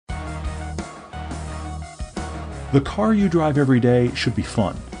The car you drive every day should be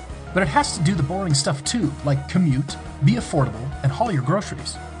fun. But it has to do the boring stuff too, like commute, be affordable, and haul your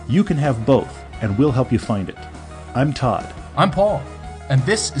groceries. You can have both, and we'll help you find it. I'm Todd. I'm Paul, and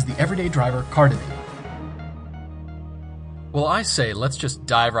this is the Everyday Driver Car Debate. Well, I say let's just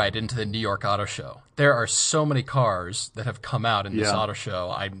dive right into the New York Auto Show. There are so many cars that have come out in this auto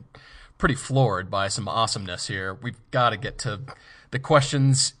show. I'm pretty floored by some awesomeness here. We've got to get to the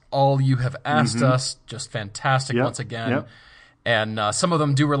questions all you have asked us. Just fantastic once again. Yep. And some of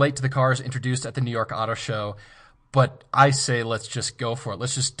them do relate to the cars introduced at the New York Auto Show. But I say let's just go for it.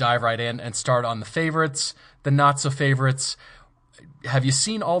 Let's just dive right in and start on the favorites, the not-so-favorites. Have you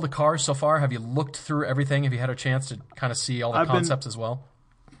seen all the cars so far? Have you looked through everything? Have you had a chance to kind of see all the concepts as well?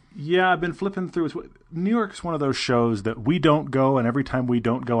 Yeah, I've been flipping through. New York's one of those shows that we don't go, and every time we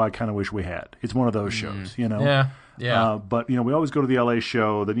don't go, I kind of wish we had. It's one of those shows, you know? Yeah. But, you know, we always go to the L.A.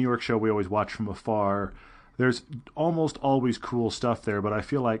 show. The New York show we always watch from afar. There's almost always cool stuff there, but I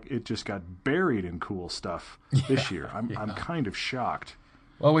feel like it just got buried in cool stuff this year. I'm kind of shocked.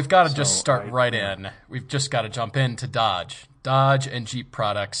 Well, we've got to just start right in. We've just got to jump into Dodge. Dodge and Jeep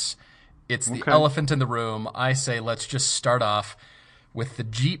products. It's the elephant in the room. I say let's just start off with the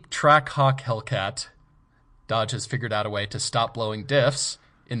Jeep Trackhawk Hellcat. Dodge has figured out a way to stop blowing diffs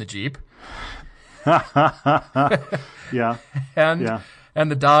in the Jeep. And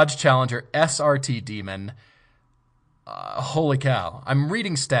the Dodge Challenger SRT Demon. Holy cow. I'm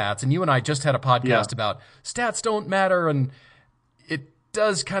reading stats, and you and I just had a podcast about stats don't matter, and it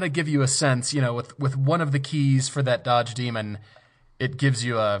does kind of give you a sense, you know, with one of the keys for that Dodge Demon, it gives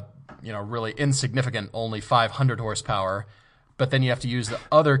you a, you know, really insignificant only 500 horsepower, but then you have to use the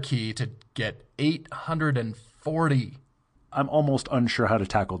other key to get 840. I'm almost unsure how to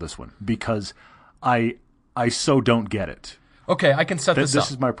tackle this one because I so don't get it. Okay, I can set this up.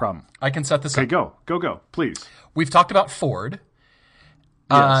 This is my problem. I can set this up. Okay, go, please. We've talked about Ford.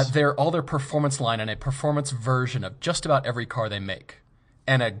 Yes. All their performance line and a performance version of just about every car they make.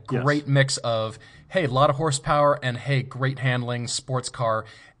 And a great mix of, hey, a lot of horsepower, and hey, great handling, sports car,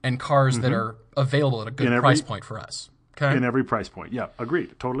 and cars that are available at a good price point for us. Okay? In every price point. Yeah,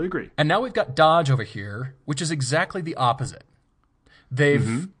 agreed. Totally agree. And now we've got Dodge over here, which is exactly the opposite.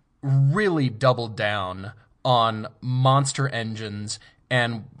 They've really doubled down on monster engines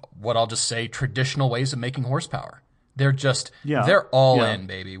and what I'll just say traditional ways of making horsepower. They're just they're all in,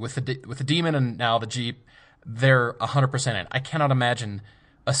 baby. With the Demon and now the Jeep, they're 100% in. I cannot imagine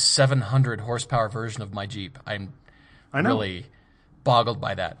a 700 horsepower version of my Jeep. I'm really boggled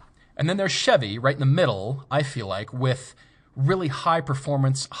by that. And then there's Chevy right in the middle, I feel like, with really high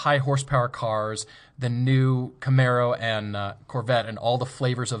performance, high horsepower cars, the new Camaro and Corvette and all the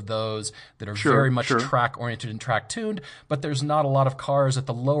flavors of those that are very much track oriented and track tuned, but there's not a lot of cars at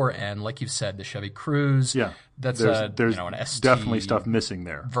the lower end, like you've said, the Chevy Cruze. Yeah. That's there's an ST definitely stuff missing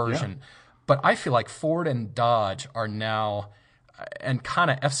there. Version. Yeah. But I feel like Ford and Dodge are now, and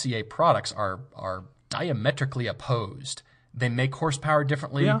kind of FCA products are diametrically opposed. They make horsepower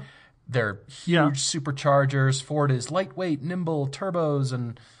differently. Yeah. They're huge superchargers. Ford is lightweight, nimble, turbos,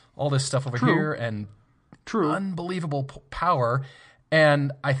 and all this stuff over here, and unbelievable power.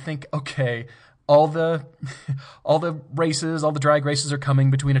 And I think, okay, all the races, all the drag races are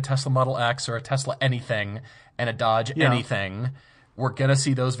coming between a Tesla Model X or a Tesla anything and a Dodge anything. We're gonna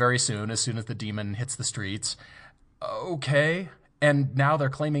see those very soon as the Demon hits the streets. Okay, and now they're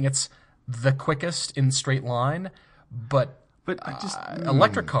claiming it's the quickest in straight line, but I just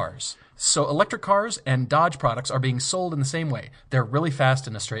electric cars. So electric cars and Dodge products are being sold in the same way. They're really fast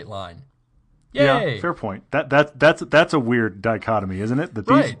in a straight line. Yay! Yeah, fair point. That's a weird dichotomy, isn't it?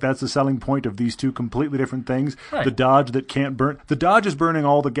 That's the selling point of these two completely different things. Right. The Dodge that can't burn. The Dodge is burning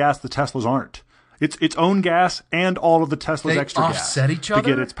all the gas the Teslas aren't. It's its own gas and all of the Tesla's extra gas offset each other to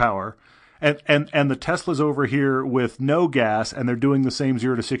get its power. And the Tesla's over here with no gas, and they're doing the same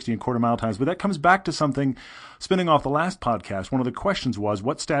 0 to 60 in quarter mile times. But that comes back to something, spinning off the last podcast. One of the questions was,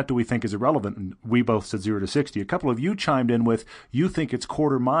 what stat do we think is irrelevant? And we both said 0 to 60. A couple of you chimed in with, you think it's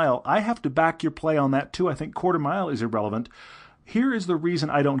quarter mile. I have to back your play on that too. I think quarter mile is irrelevant. Here is the reason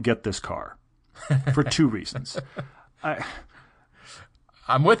I don't get this car, for two reasons.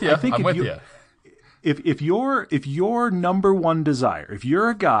 I'm with you. I'm with you. If your number one desire, if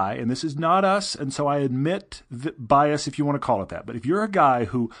you're a guy, and this is not us, and so I admit bias if you want to call it that, but if you're a guy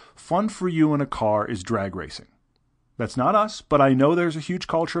who fun for you in a car is drag racing, that's not us, but I know there's a huge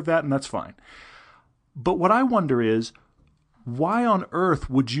culture of that, and that's fine. But what I wonder is, why on earth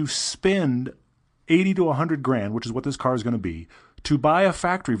would you spend 80 to 100 grand, which is what this car is going to be, to buy a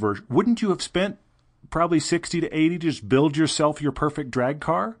factory version? Wouldn't you have spent probably 60 to 80 to just build yourself your perfect drag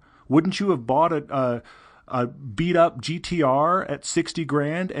car? Wouldn't you have bought a a beat up GTR at 60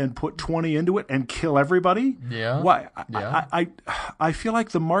 grand and put 20 into it and kill everybody? Yeah. Why? Yeah. I feel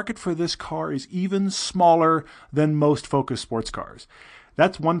like the market for this car is even smaller than most Focus sports cars.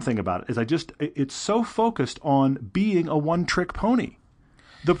 That's one thing about it, is it's so focused on being a one-trick pony.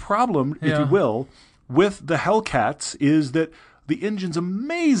 The problem, if you will, with the Hellcats is that the engine's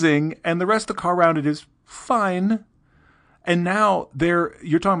amazing and the rest of the car around it is fine. And now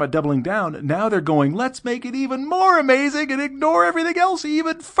you're talking about doubling down. Now they're going, let's make it even more amazing and ignore everything else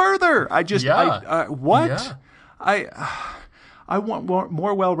even further. What? Yeah. I want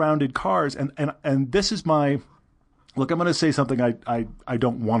more well-rounded cars. And this is my, look, I'm going to say something I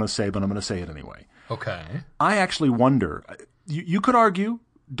don't want to say, but I'm going to say it anyway. Okay. I actually wonder, you could argue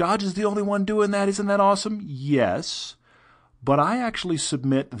Dodge is the only one doing that. Isn't that awesome? Yes. But I actually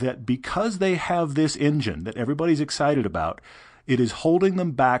submit that because they have this engine that everybody's excited about, it is holding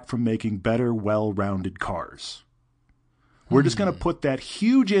them back from making better, well-rounded cars. We're just going to put that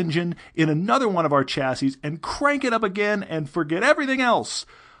huge engine in another one of our chassis and crank it up again and forget everything else.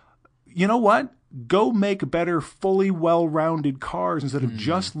 You know what? Go make better, fully well-rounded cars instead of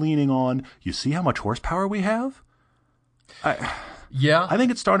just leaning on, you see how much horsepower we have? I think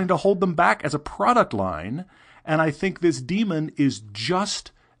it's starting to hold them back as a product line. And I think this Demon is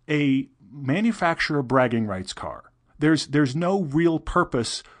just a manufacturer bragging rights car. There's no real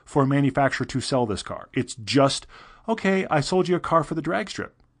purpose for a manufacturer to sell this car. It's just, okay, I sold you a car for the drag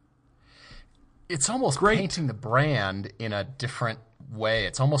strip. It's almost painting the brand in a different way.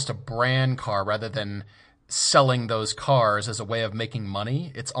 It's almost a brand car rather than selling those cars as a way of making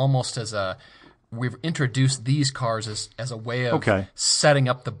money. It's almost we've introduced these cars as a way of setting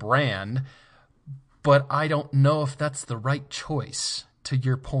up the brand. But I don't know if that's the right choice. To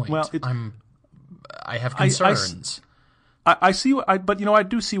your point, well, I have concerns. I see, but I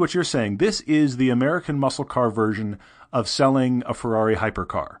do see what you're saying. This is the American muscle car version of selling a Ferrari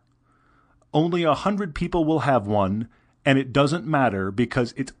hypercar. Only 100 people will have one, and it doesn't matter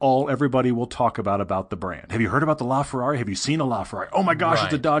because it's all everybody will talk about the brand. Have you heard about the LaFerrari? Have you seen a LaFerrari? Oh my gosh,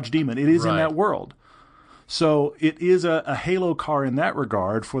 It's a Dodge Demon. It is in that world. So it is a halo car in that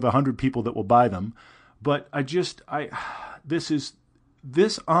regard for the 100 people that will buy them. But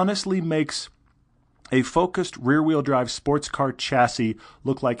this honestly makes a focused rear-wheel drive sports car chassis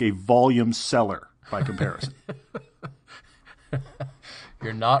look like a volume seller by comparison.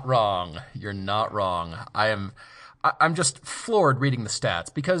 You're not wrong. You're not wrong. I'm just floored reading the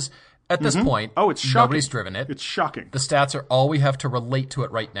stats because at this point, it's shocking. Nobody's driven it. It's shocking. The stats are all we have to relate to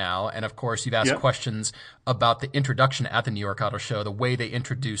it right now. And of course, you've asked questions about the introduction at the New York Auto Show, the way they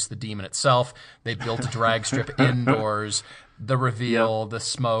introduced the Demon itself. They built a drag strip indoors, the reveal, the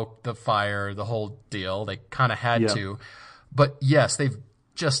smoke, the fire, the whole deal. They kind of had to. But yes,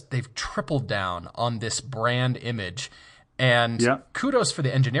 they've tripled down on this brand image. And kudos for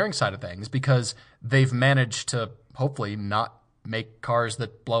the engineering side of things because they've managed to hopefully not make cars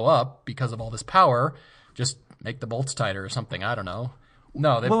that blow up because of all this power. Just make the bolts tighter or something. I don't know.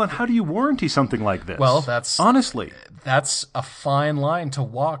 No. And how do you warranty something like this? Well, that's a fine line to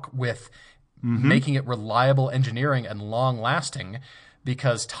walk with making it reliable engineering and long lasting.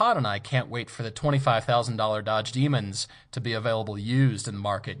 Because Todd and I can't wait for the $25,000 Dodge Demons to be available used in the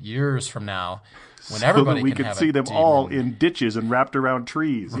market years from now, when everybody we can see them all in ditches and wrapped around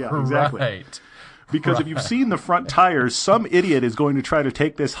trees. Yeah, exactly. Right. Because if you've seen the front tires, some idiot is going to try to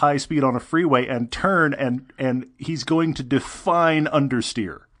take this high speed on a freeway and turn, and he's going to define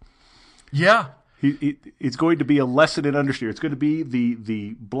understeer. Yeah. It's going to be a lesson in understeer. It's going to be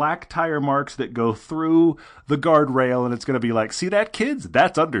the black tire marks that go through the guardrail, and it's going to be like, see that, kids?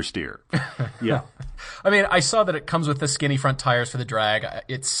 That's understeer. Yeah. I mean, I saw that it comes with the skinny front tires for the drag.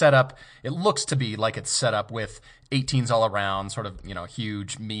 It's set up. It looks to be like it's set up with 18s all around, sort of,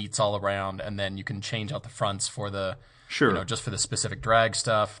 huge meats all around, and then you can change out the fronts for the, just for the specific drag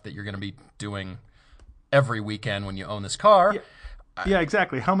stuff that you're going to be doing every weekend when you own this car. Yeah,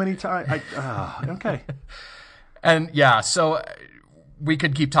 exactly. How many times? Okay. And so we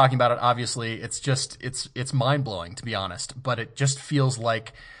could keep talking about it. Obviously, it's mind blowing, to be honest, but it just feels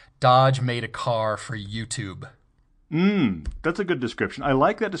like Dodge made a car for YouTube. That's a good description. I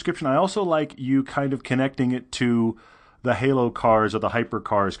like that description. I also like you kind of connecting it to the Halo cars or the hyper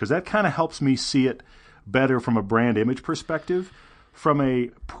cars, because that kind of helps me see it better from a brand image perspective. From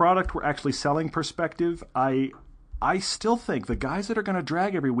a product we're actually selling perspective, I still think the guys that are going to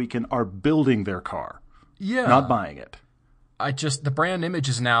drag every weekend are building their car, not buying it. The brand image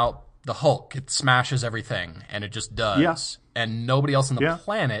is now the Hulk. It smashes everything, and it just does. Yeah. And nobody else on the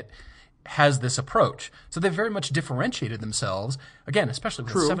planet has this approach. So they've very much differentiated themselves, again, especially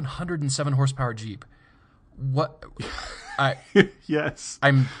with a 707 horsepower Jeep. What? I Yes.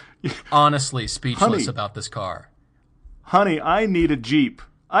 I'm honestly speechless Honey. about this car. Honey, I need a Jeep.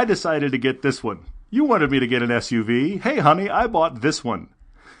 I decided to get this one. You wanted me to get an SUV. Hey, honey, I bought this one.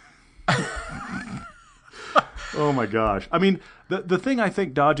 Oh my gosh. I mean, the thing I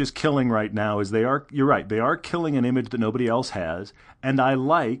think Dodge is killing right now is you're right, they are killing an image that nobody else has. And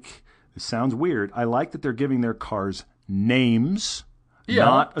this sounds weird, I like that they're giving their cars names,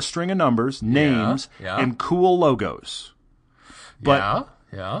 not a string of numbers, names, and cool logos. But,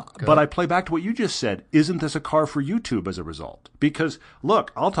 good. But I play back to what you just said. Isn't this a car for YouTube as a result? Because,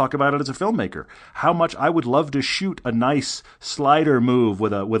 look, I'll talk about it as a filmmaker. How much I would love to shoot a nice slider move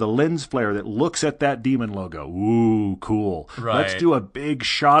with a lens flare that looks at that Demon logo. Ooh, cool. Right. Let's do a big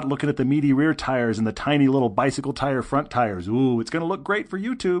shot looking at the meaty rear tires and the tiny little bicycle tire front tires. Ooh, it's going to look great for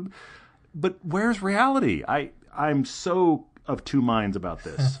YouTube. But where's reality? I'm so of two minds about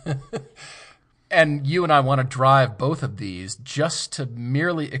this. And you and I want to drive both of these just to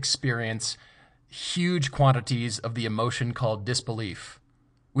merely experience huge quantities of the emotion called disbelief.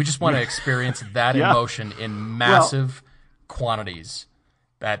 We just want to experience that emotion in massive quantities.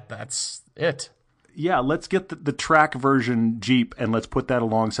 That's it. Yeah, let's get the track version Jeep and let's put that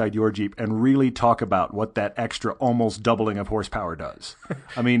alongside your Jeep and really talk about what that extra almost doubling of horsepower does.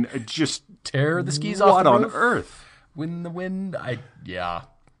 I mean, just tear the skis off what the on roof. earth? Win the wind.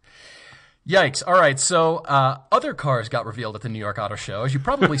 Yikes. All right. So other cars got revealed at the New York Auto Show, as you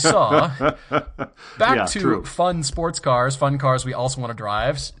probably saw. Back to true. fun sports cars, fun cars we also want to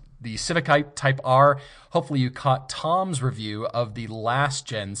drive. The Civic Type R. Hopefully you caught Tom's review of the last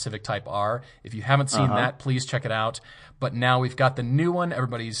gen Civic Type R. If you haven't seen that, please check it out. But now we've got the new one.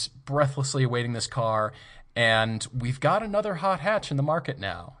 Everybody's breathlessly awaiting this car. And we've got another hot hatch in the market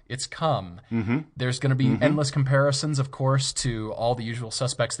now. It's come. Mm-hmm. There's going to be endless comparisons, of course, to all the usual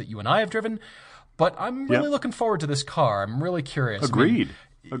suspects that you and I have driven. But I'm really looking forward to this car. I'm really curious. Agreed.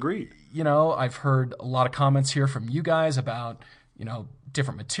 I mean, Agreed. You know, I've heard a lot of comments here from you guys about,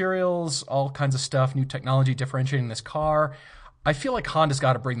 different materials, all kinds of stuff, new technology differentiating this car. I feel like Honda's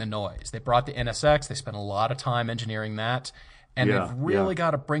got to bring the noise. They brought the NSX. They spent a lot of time engineering that. And they've really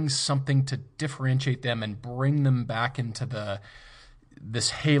got to bring something to differentiate them and bring them back into this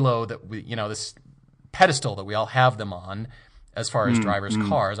halo that this pedestal that we all have them on as far as drivers'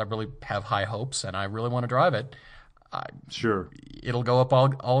 cars. I really have high hopes, and I really want to drive it. Sure. It'll go up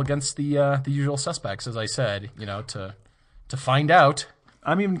all against the usual suspects, as I said, to find out.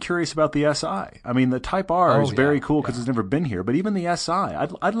 I'm even curious about the SI. I mean, the Type R is very cool because it's never been here, but even the SI,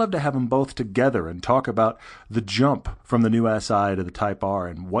 I'd love to have them both together and talk about the jump from the new SI to the Type R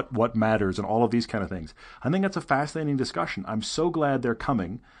and what matters and all of these kind of things. I think that's a fascinating discussion. I'm so glad they're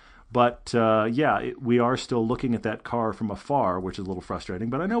coming, but we are still looking at that car from afar, which is a little frustrating,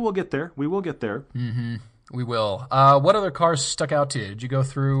 but I know we'll get there. We will get there. Mm-hmm. We will. What other cars stuck out to you? Did you go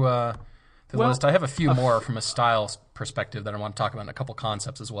through the list? I have a few more from a style perspective that I want to talk about and a couple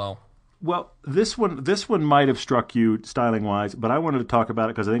concepts as well. Well, this one might have struck you styling-wise, but I wanted to talk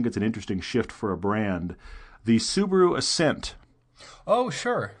about it because I think it's an interesting shift for a brand. The Subaru Ascent. Oh,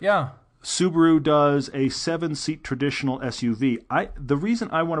 sure. Yeah. Subaru does a 7-seat traditional SUV. The reason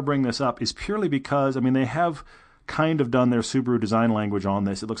I want to bring this up is purely because, they have kind of done their Subaru design language on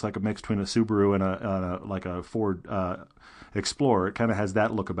this. It looks like a mix between a Subaru and a Ford Explorer. It kind of has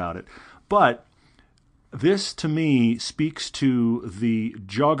that look about it. But this, to me, speaks to the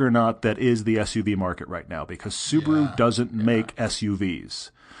juggernaut that is the SUV market right now because Subaru doesn't make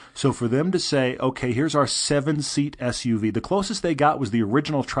SUVs. So for them to say, okay, here's our 7-seat SUV, the closest they got was the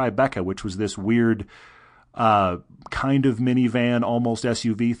original Tribeca, which was this weird kind of minivan, almost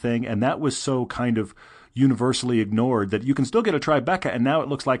SUV thing, and that was so kind of universally ignored that you can still get a Tribeca, and now it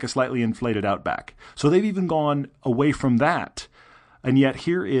looks like a slightly inflated Outback. So they've even gone away from that. And yet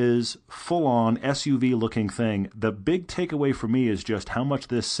here is full-on SUV-looking thing. The big takeaway for me is just how much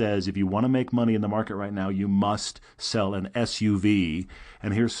this says if you want to make money in the market right now, you must sell an SUV.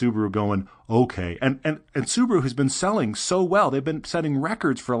 And here's Subaru going, okay. And Subaru has been selling so well. They've been setting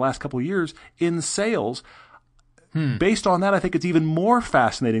records for the last couple of years in sales. Based on that, I think it's even more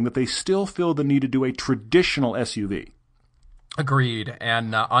fascinating that they still feel the need to do a traditional SUV. Agreed.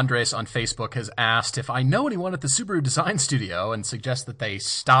 And Andres on Facebook has asked if I know anyone at the Subaru Design Studio and suggests that they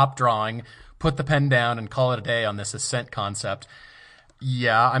stop drawing, put the pen down, and call it a day on this Ascent concept.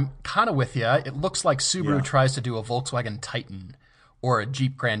 Yeah, I'm kind of with you. It looks like Subaru tries to do a Volkswagen Titan or a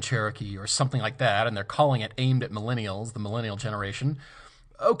Jeep Grand Cherokee or something like that, and they're calling it aimed at millennials, the millennial generation.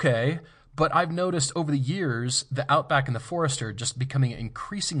 Okay, but I've noticed over the years the Outback and the Forester just becoming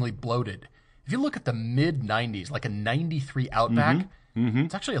increasingly bloated. If you look at the mid-'90s, like a 93 Outback,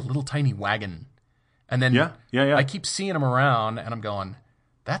 it's actually a little tiny wagon. And then yeah. I keep seeing them around, and I'm going,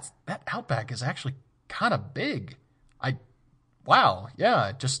 that Outback is actually kind of big. Wow, yeah,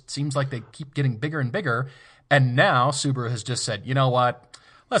 it just seems like they keep getting bigger and bigger. And now Subaru has just said, you know what?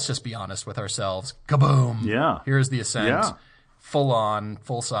 Let's just be honest with ourselves. Kaboom. Yeah. Here's the Ascent. Yeah. Full on,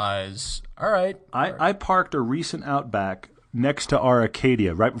 full size. All right. I parked a recent Outback next to our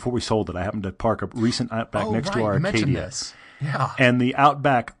Acadia right before we sold it. I happened to park a recent Outback next to our you mentioned Acadia. this. Yeah. And the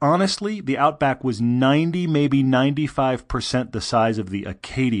Outback, honestly, the Outback was 90, maybe 95% the size of the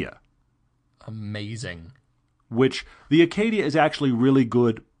Acadia. Amazing. Which the Acadia is actually really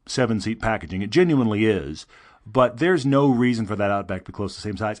good 7-seat packaging. It genuinely is. But there's no reason for that Outback to be close to the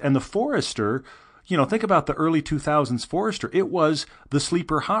same size. And the Forester, think about the early 2000s Forester. It was the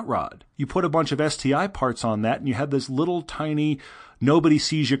sleeper hot rod. You put a bunch of STI parts on that, and you had this little tiny, nobody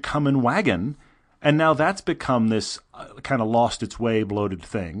sees you coming wagon. And now that's become this kind of lost its way bloated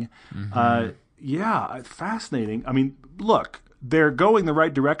thing. Mm-hmm. Fascinating. I mean, look. They're going the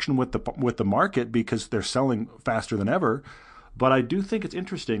right direction with the market because they're selling faster than ever. But I do think it's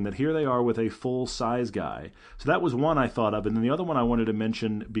interesting that here they are with a full-size guy. So that was one I thought of. And then the other one I wanted to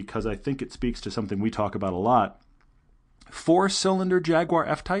mention because I think it speaks to something we talk about a lot. 4-cylinder Jaguar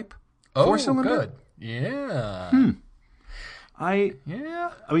F-Type. Oh, 4-cylinder? Good. Yeah. I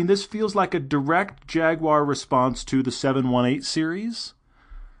mean, this feels like a direct Jaguar response to the 718 series.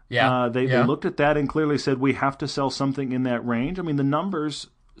 Yeah. They looked at that and clearly said, we have to sell something in that range. I mean, the numbers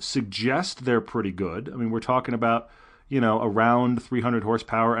suggest they're pretty good. I mean, we're talking about, around 300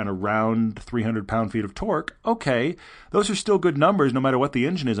 horsepower and around 300 pound-feet of torque. Okay, those are still good numbers no matter what the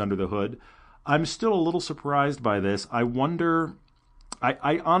engine is under the hood. I'm still a little surprised by this. I wonder,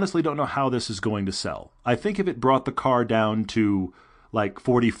 I honestly don't know how this is going to sell. I think if it brought the car down to like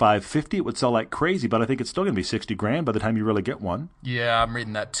 45, 50, it would sell like crazy, but I think it's still going to be $60,000 by the time you really get one. Yeah, I'm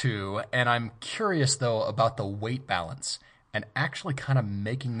reading that too. And I'm curious, though, about the weight balance and actually kind of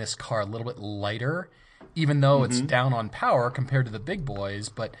making this car a little bit lighter, even though it's down on power compared to the big boys.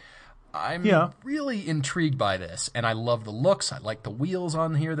 But I'm really intrigued by this, and I love the looks. I like the wheels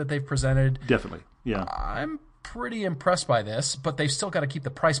on here that they've presented. Definitely, yeah. I'm pretty impressed by this, but they've still got to keep the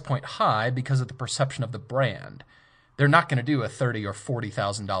price point high because of the perception of the brand. They're not going to do a $30,000 or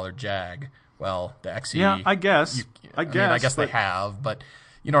 $40,000 Jag. Well, the XE. Yeah, I guess. I guess they have, but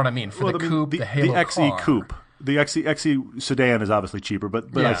you know what I mean. For the coupe, the Halo the XE car. coupe, the XE sedan is obviously cheaper,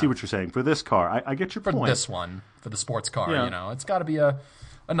 but I see what you're saying. For this car, I get your point. For this one, for the sports car, it's got to be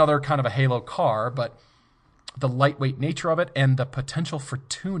another kind of a Halo car, but the lightweight nature of it and the potential for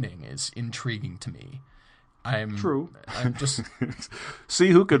tuning is intriguing to me. True. I'm just see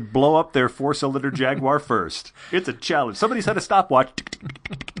who could blow up their 4-cylinder Jaguar first. It's a challenge. Somebody's had a stopwatch.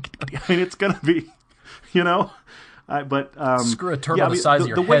 I mean, it's going to be, screw a turbo the size of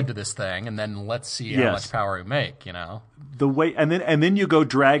your head to this thing, and then let's see how much power we make. The way, and then you go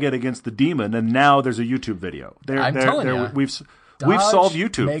drag it against the Demon, and now there's a YouTube video. I'm telling you, we've solved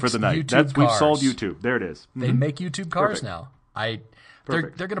YouTube for the night. We've solved YouTube. There it is. Mm-hmm. They make YouTube cars now. They're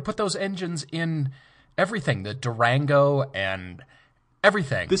going to put those engines in everything, the Durango and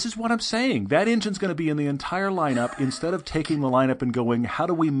everything. This is what I'm saying. That engine's going to be in the entire lineup. Instead of taking the lineup and going, how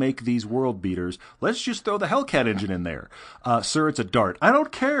do we make these world beaters? Let's just throw the Hellcat engine in there. Sir, it's a Dart. I don't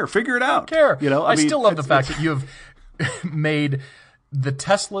care. Figure it out. I don't care. I mean, still love the fact that you have made the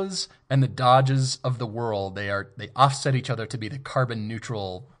Teslas and the Dodges of the world. They offset each other to be the carbon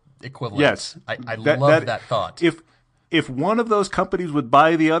neutral equivalent. Yes. I love that thought. If one of those companies would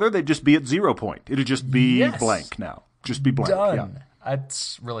buy the other, they'd just be at 0 point. It'd just be blank now. Just be blank. Done. Yeah.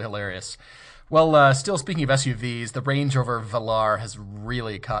 That's really hilarious. Well, still speaking of SUVs, the Range Rover Velar has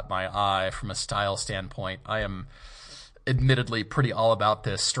really caught my eye from a style standpoint. I am admittedly pretty all about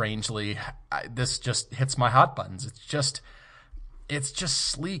this, strangely. This just hits my hot buttons. It's just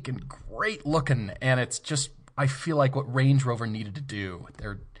sleek and great looking, and it's just, I feel like what Range Rover needed to do.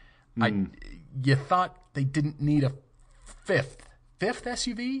 You thought they didn't need a fifth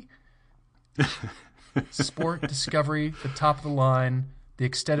SUV? Sport, Discovery, the top of the line, the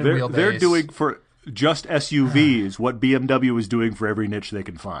extended wheelbase. They're doing for just SUVs what BMW is doing for every niche they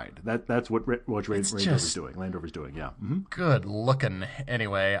can find. That's what Range Rover's doing. Land Rover's doing, yeah. Mm-hmm. Good looking.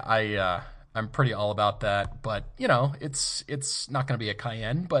 Anyway, I'm pretty all about that, but it's not going to be a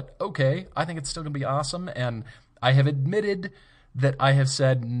Cayenne, but okay, I think it's still going to be awesome, and I have admitted that I have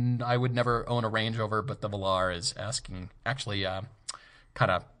said I would never own a Range Rover, but the Velar is actually kind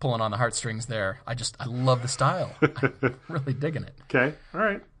of pulling on the heartstrings there. I love the style. I'm really digging it. Okay. All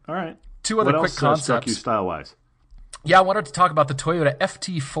right. Two other quick concepts. Struck you style-wise? Yeah, I wanted to talk about the Toyota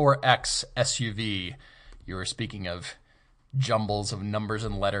FT4X SUV. You were speaking of jumbles of numbers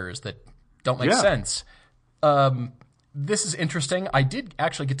and letters that don't make sense. This is interesting. I did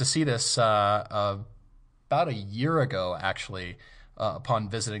actually get to see this about a year ago, actually, upon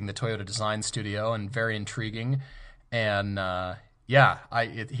visiting the Toyota Design Studio, and very intriguing. And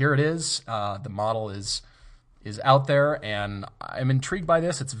here it is. The model is out there, and I'm intrigued by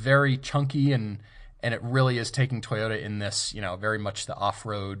this. It's very chunky, and it really is taking Toyota in this, very much the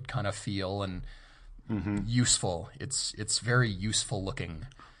off-road kind of feel, and useful. It's very useful looking.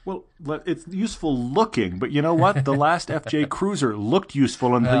 Well, it's useful looking, but you know what? The last FJ Cruiser looked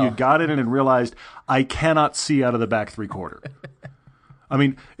useful until you got in it and realized I cannot see out of the back three-quarter. I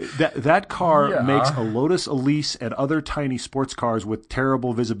mean, that car makes a Lotus Elise and other tiny sports cars with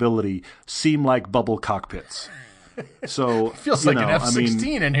terrible visibility seem like bubble cockpits. So it feels like an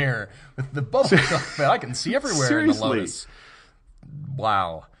F-16 in here with the bubble cockpit. I can see everywhere in the Lotus.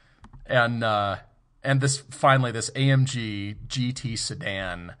 Wow. And this AMG GT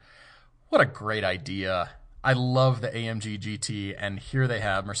sedan, what a great idea. I love the AMG GT, and here they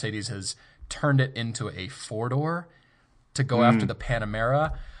have, Mercedes has turned it into a four-door to go after the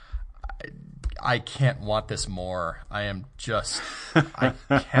Panamera. I can't want this more. I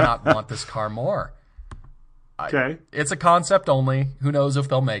cannot want this car more. Okay. It's a concept only. Who knows if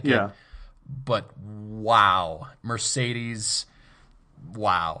they'll make it. But wow. Mercedes,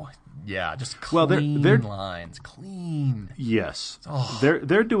 wow. Yeah, just clean lines. Clean. Yes. Oh.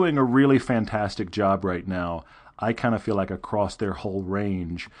 They're doing a really fantastic job right now. I kind of feel like across their whole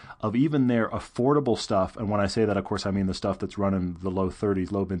range of even their affordable stuff, and when I say that, of course, I mean the stuff that's running the low mid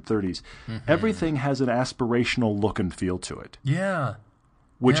 30s, everything has an aspirational look and feel to it. Yeah.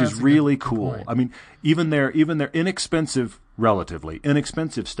 Which is really cool. I mean, even their relatively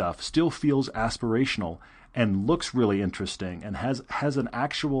inexpensive stuff still feels aspirational and looks really interesting and has an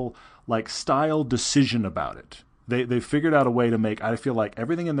actual style decision about it. They figured out a way to make, I feel like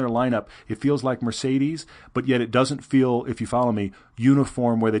everything in their lineup, it feels like Mercedes, but yet it doesn't feel, if you follow me,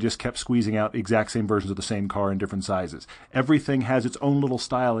 uniform where they just kept squeezing out exact same versions of the same car in different sizes. Everything has its own little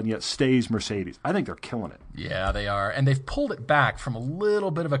style and yet stays Mercedes. I think they're killing it. Yeah, they are. And they've pulled it back from a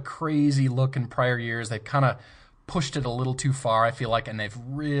little bit of a crazy look in prior years. They've kind of pushed it a little too far, I feel like, and they've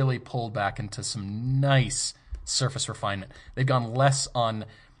really pulled back into some nice surface refinement. They've gone less on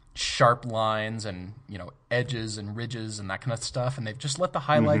sharp lines and edges and ridges and that kind of stuff, and they've just let the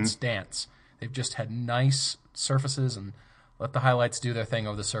highlights dance. They've just had nice surfaces and let the highlights do their thing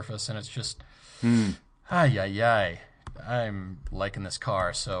over the surface, and it's just I'm liking this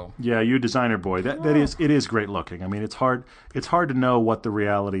car. So yeah, you designer boy, it is great looking. I mean, it's hard to know what the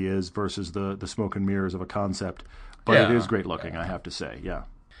reality is versus the smoke and mirrors of a concept, but it is great looking, I have to say. Yeah.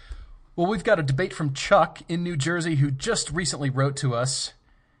 Well, we've got a debate from Chuck in New Jersey, who just recently wrote to us.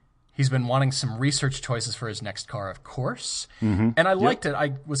 He's been wanting some research choices for his next car, of course. And I liked it.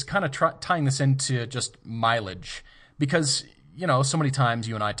 I was kind of tying this into just mileage because, so many times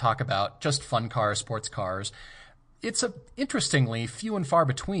you and I talk about just fun cars, sports cars. It's interestingly few and far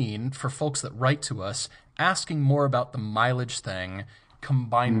between for folks that write to us asking more about the mileage thing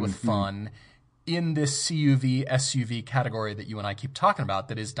combined with fun in this CUV, SUV category that you and I keep talking about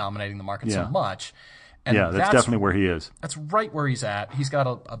that is dominating the market so much. And that's definitely where he is. That's right where he's at. He's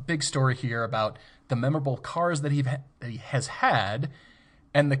got a big story here about the memorable cars that he has had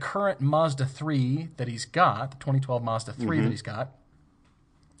and the current Mazda 3 that he's got, the 2012 Mazda 3 that he's got.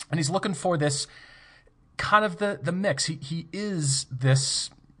 And he's looking for this kind of the mix. He is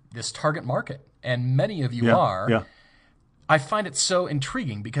this target market, and many of you are. Yeah. I find it so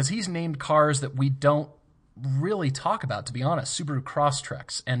intriguing because he's named cars that we don't really talk about, to be honest. Subaru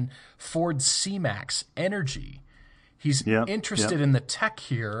Crosstreks and Ford C-Max Energy. He's interested in the tech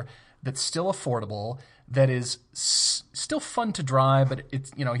here that's still affordable, that is still fun to drive, but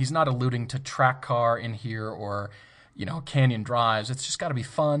it's he's not alluding to track car in here or Canyon drives. It's just got to be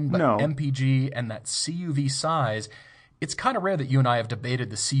fun, but MPG and that CUV size. It's kind of rare that you and I have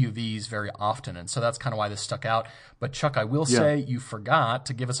debated the CUVs very often, and so that's kind of why this stuck out. But Chuck, I will say you forgot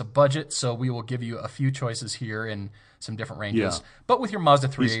to give us a budget, so we will give you a few choices here in some different ranges. Yeah. But with your Mazda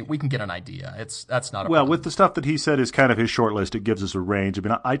 3, we can get an idea. That's not a problem. With the stuff that he said is kind of his short list, it gives us a range. I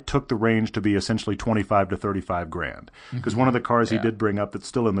mean, I took the range to be essentially 25 to 35 grand because one of the cars he did bring up that's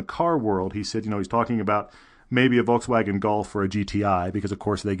still in the car world, he said, he's talking about maybe a Volkswagen Golf or a GTI because, of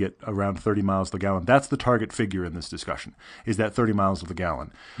course, they get around 30 miles to the gallon. That's the target figure in this discussion, is that 30 miles to the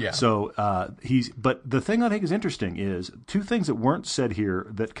gallon. Yeah. So but the thing I think is interesting is two things that weren't said here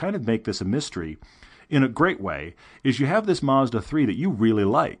that kind of make this a mystery in a great way is you have this Mazda 3 that you really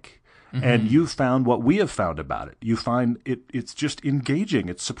like. And you found what we have found about it. You find it's just engaging.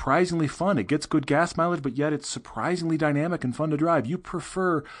 It's surprisingly fun. It gets good gas mileage, but yet it's surprisingly dynamic and fun to drive. You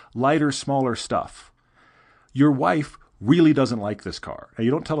prefer lighter, smaller stuff. Your wife really doesn't like this car. Now,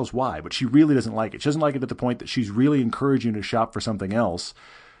 you don't tell us why, but she really doesn't like it. She doesn't like it at the point that she's really encouraging you to shop for something else.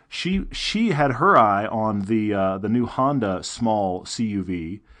 She had her eye on the new Honda small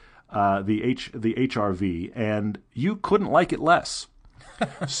CUV, the HR-V, and you couldn't like it less.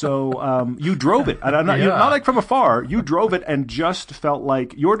 So you drove it. And not like from afar. You drove it and just felt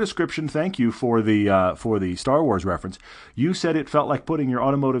like your description. Thank you for the Star Wars reference. You said it felt like putting your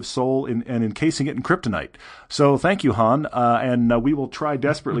automotive soul and encasing it in kryptonite. So thank you, Han. And we will try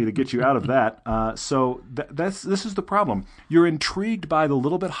desperately to get you out of that. So this is the problem. You're intrigued by the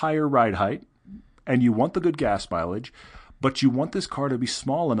little bit higher ride height, and you want the good gas mileage, but you want this car to be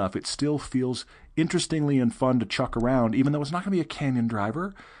small enough it still feels interestingly and fun to chuck around, even though it's not going to be a canyon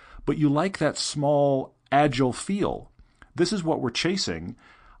driver, but you like that small, agile feel. This is what we're chasing.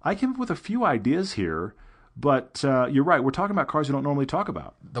 I came up with a few ideas here, but you're right. We're talking about cars we don't normally talk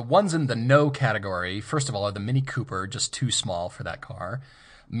about. The ones in the no category, first of all, are the Mini Cooper, just too small for that car.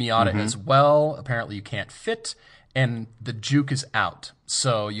 Miata as well. Apparently you can't fit. And the Juke is out.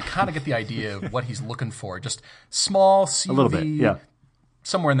 So you kind of get the idea of what he's looking for. Just small CUV. A little bit, yeah.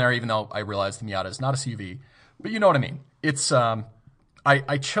 Somewhere in there, even though I realize the Miata is not a CUV. But you know what I mean. It's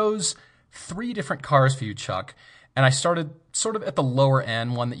I chose 3 different cars for you, Chuck. And I started sort of at the lower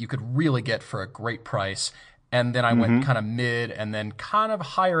end, one that you could really get for a great price. And then I went kind of mid and then kind of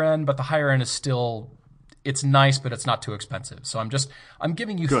higher end. But the higher end is still... It's nice, but it's not too expensive. So I'm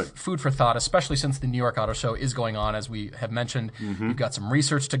giving you food for thought, especially since the New York Auto Show is going on, as we have mentioned. You've got some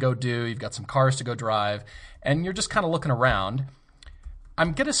research to go do. You've got some cars to go drive. And you're just kind of looking around.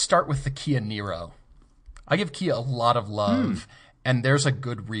 I'm going to start with the Kia Niro. I give Kia a lot of love, and there's a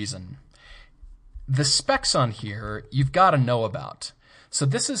good reason. The specs on here, you've got to know about. So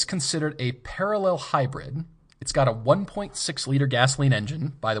this is considered a parallel hybrid. It's got a 1.6-liter gasoline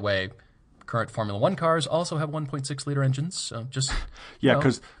engine. By the way, current Formula One cars also have 1.6-liter engines. So just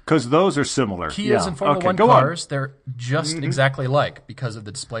because those are similar. Kias and Formula One cars, they're just exactly alike because of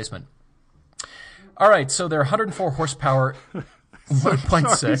the displacement. All right, so they're 104 horsepower,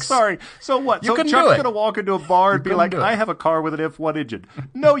 1.6. Sorry. So what? So Chuck's going to walk into a bar and be like, I have a car with an F1 engine.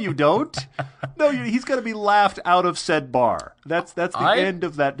 No, you don't. He's going to be laughed out of said bar. That's the end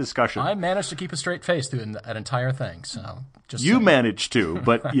of that discussion. I managed to keep a straight face through that entire thing. So you managed to,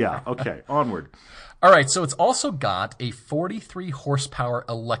 but yeah. Okay, onward. All right, so it's also got a 43 horsepower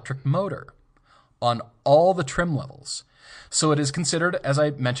electric motor on all the trim levels. So it is considered, as I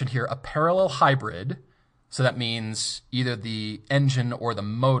mentioned here, a parallel hybrid. So that means either the engine or the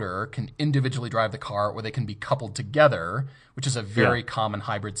motor can individually drive the car, or they can be coupled together, which is a very common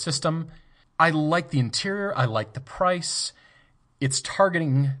hybrid system. I like the interior. I like the price. It's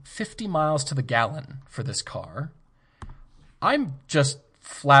targeting 50 miles to the gallon for this car. I'm just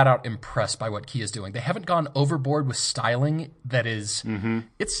flat out impressed by what Kia is doing. They haven't gone overboard with styling. That is,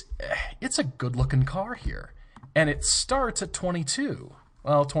 it's a good looking car here. And it starts at 23.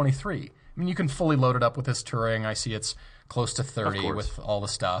 I mean, you can fully load it up with this Touring. I see it's close to 30 with all the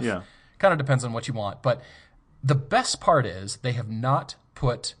stuff. Yeah. Kind of depends on what you want. But the best part is they have not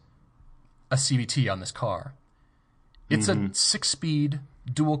put a CVT on this car. It's a 6-speed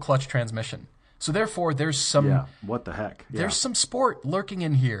dual clutch transmission. So therefore, there's some... Yeah, what the heck? Yeah. There's some sport lurking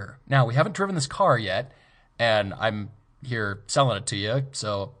in here. Now, we haven't driven this car yet, and I'm here selling it to you,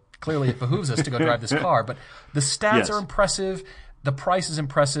 so clearly it behooves us to go drive this car. But the stats are impressive. The price is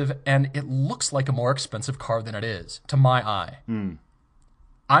impressive, and it looks like a more expensive car than it is, to my eye.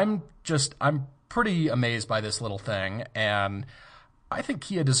 I'm pretty amazed by this little thing, and I think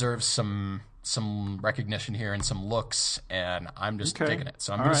Kia deserves some recognition here and some looks, and I'm just digging it.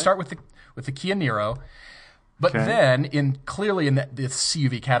 So I'm going to start with the Kia Niro, but then clearly in the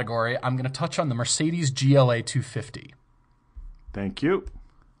CUV category, I'm going to touch on the Mercedes GLA 250. Thank you.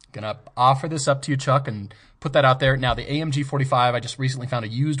 Going to offer this up to you, Chuck, and put that out there. Now, the AMG 45, I just recently found a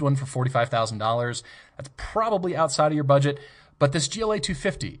used one for $45,000. That's probably outside of your budget. But this GLA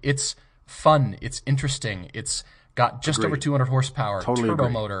 250, it's fun. It's interesting. It's got just over 200 horsepower, turbo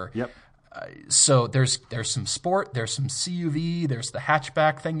motor. Yep. So there's some sport. There's some CUV. There's the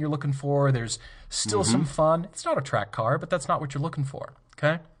hatchback thing you're looking for. There's still some fun. It's not a track car, but that's not what you're looking for.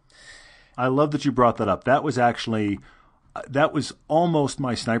 Okay? I love that you brought that up. That was actually... That was almost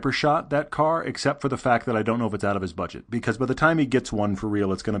my sniper shot, that car, except for the fact that I don't know if it's out of his budget. Because by the time he gets one for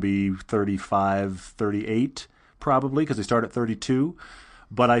real, it's going to be 35, 38 probably, because they start at 32.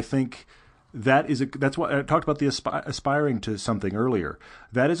 But I think that's what I talked about, the aspiring to something earlier.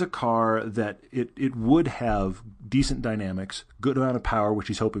 That is a car that it would have decent dynamics, good amount of power, which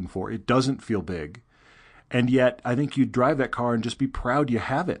he's hoping for. It doesn't feel big. And yet I think you'd drive that car and just be proud you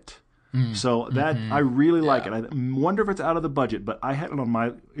have it. So that I really like it. I wonder if it's out of the budget, but I had it on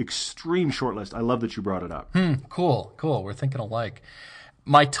my extreme short list. I love that you brought it up. Cool. We're thinking alike.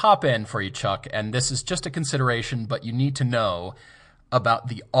 My top end for you, Chuck, and this is just a consideration, but you need to know about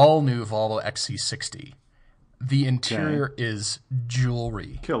the all-new Volvo XC60. The interior is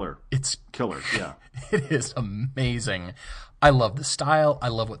jewelry. Killer. It's killer, yeah. It is amazing. I love the style. I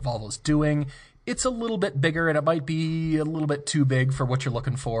love what Volvo's doing. It's a little bit bigger, and it might be a little bit too big for what you're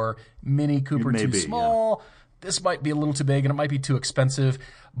looking for. Mini Cooper too small. Yeah. This might be a little too big, and it might be too expensive.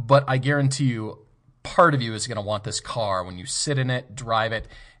 But I guarantee you, part of you is going to want this car when you sit in it, drive it.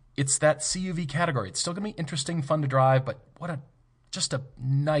 It's that CUV category. It's still going to be interesting, fun to drive, but just a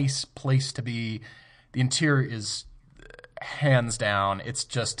nice place to be. The interior is hands down. It's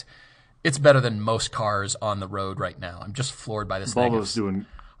better than most cars on the road right now. I'm just floored by this thing. Volvo's doing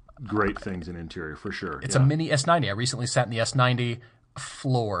great things in interior, for sure. It's a mini S90. I recently sat in the S90,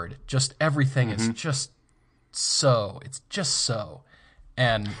 floored. Just everything is just so. It's just so.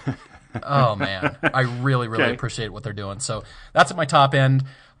 And, oh, man, I really, really appreciate what they're doing. So that's at my top end.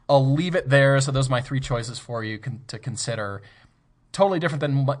 I'll leave it there. So those are my three choices for you to consider. Totally different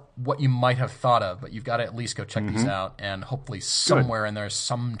than what you might have thought of, but you've got to at least go check these out, and hopefully somewhere in there,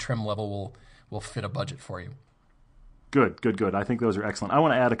 some trim level will fit a budget for you. Good. I think those are excellent. I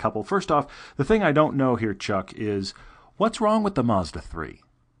want to add a couple. First off, the thing I don't know here, Chuck, is what's wrong with the Mazda 3?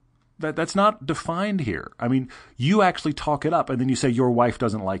 That's not defined here. I mean, you actually talk it up, and then you say your wife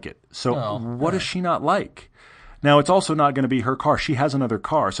doesn't like it. So what does she not like? Now, it's also not going to be her car. She has another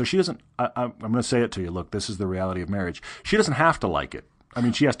car, so she doesn't I'm going to say it to you. Look, this is the reality of marriage. She doesn't have to like it. I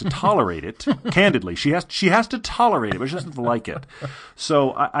mean, she has to tolerate it. Candidly, she has to tolerate it, but she doesn't like it.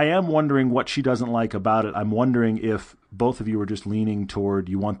 So I am wondering what she doesn't like about it. I'm wondering if both of you are just leaning toward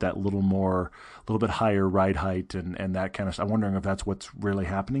you want that little bit higher ride height and that kind of stuff. I'm wondering if that's what's really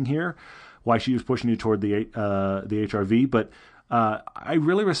happening here. Why she was pushing you toward the HR-V, but I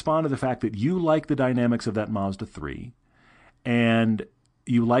really respond to the fact that you like the dynamics of that Mazda 3, and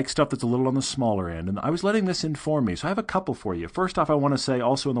you like stuff that's a little on the smaller end. And I was letting this inform me. So I have a couple for you. First off, I want to say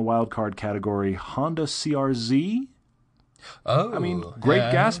also in the wild card category, Honda CR-Z. Oh, I mean,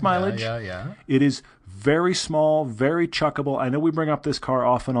 great gas mileage. Yeah. It is very small, very chuckable. I know we bring up this car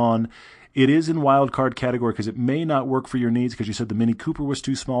off and on. It is in wild card category because it may not work for your needs because you said the Mini Cooper was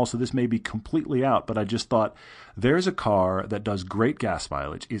too small, so this may be completely out. But I just thought there's a car that does great gas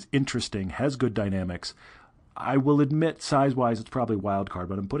mileage, is interesting, has good dynamics. I will admit size-wise it's probably wild card,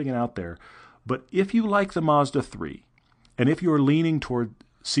 but I'm putting it out there. But if you like the Mazda 3, and if you're leaning toward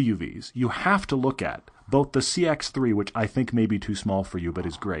CUVs, you have to look at both the CX-3, which I think may be too small for you but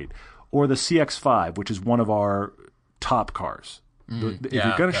is great, or the CX-5, which is one of our top cars. If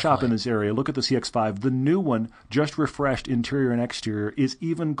you're going to shop in this area, look at the CX-5. The new one, just refreshed interior and exterior, is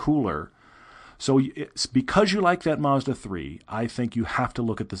even cooler. So it's because you like that Mazda 3, I think you have to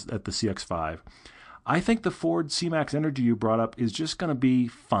look at the CX-5. I think the Ford C-Max Energy you brought up is just going to be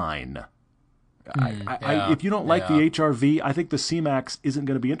fine. If you don't like the HR-V, I think the C-Max isn't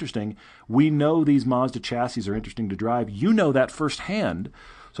going to be interesting. We know these Mazda chassis are interesting to drive. You know that firsthand.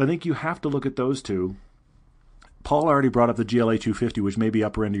 So I think you have to look at those two. Paul already brought up the GLA 250, which may be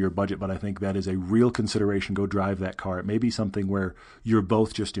upper end of your budget, but I think that is a real consideration. Go drive that car. It may be something where you're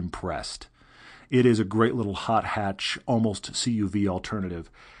both just impressed. It is a great little hot hatch, almost CUV alternative.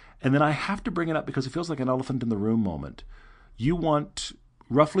 And then I have to bring it up because it feels like an elephant in the room moment. You want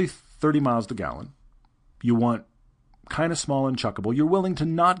roughly 30 miles to gallon. You want kind of small and chuckable. You're willing to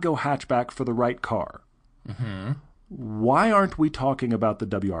not go hatchback for the right car. Mm-hmm. Why aren't we talking about the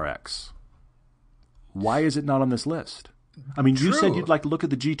WRX? Why is it not on this list? I mean, you said you'd like to look at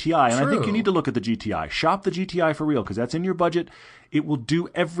the GTI, and I think you need to look at the GTI. Shop the GTI for real, because that's in your budget. It will do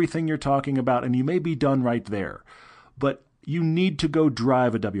everything you're talking about, and you may be done right there. But you need to go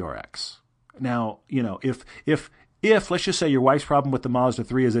drive a WRX. Now, you know, if let's just say your wife's problem with the Mazda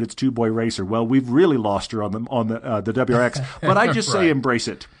 3 is that it's two-boy racer, well, we've really lost her on the WRX. But I just say embrace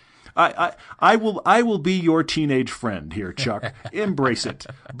it. I will be your teenage friend here, Chuck. Embrace it.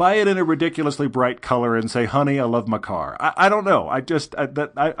 Buy it in a ridiculously bright color and say, honey, I love my car. I don't know.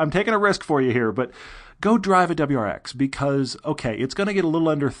 I'm taking a risk for you here, but go drive a WRX because, okay, it's going to get a little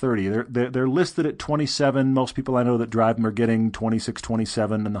under 30. They're listed at 27. Most people I know that drive them are getting 26,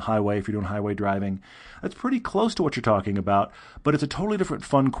 27 in the highway if you're doing highway driving. That's pretty close to what you're talking about, but it's a totally different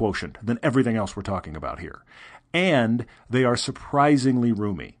fun quotient than everything else we're talking about here. And they are surprisingly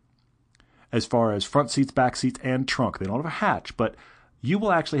roomy. as far as front seats, back seats, and trunk. They don't have a hatch, but you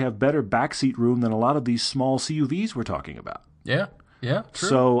will actually have better backseat room than a lot of these small CUVs we're talking about. Yeah, true.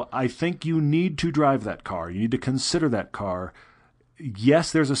 So I think you need to drive that car. You need to consider that car.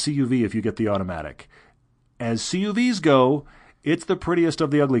 Yes, there's a CUV if you get the automatic. As CUVs go, it's the prettiest of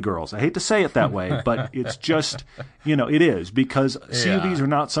the ugly girls. I hate to say it that way, but it's just, it is, because CUVs are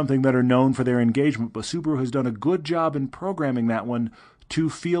not something that are known for their engagement, but Subaru has done a good job in programming that one to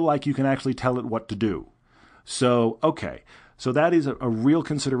feel like you can actually tell it what to do. So, okay. So that is a real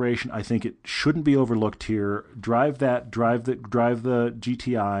consideration. I think it shouldn't be overlooked here. Drive the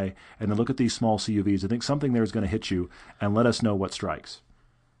GTI, and then look at these small CUVs. I think something there is going to hit you, and let us know what strikes.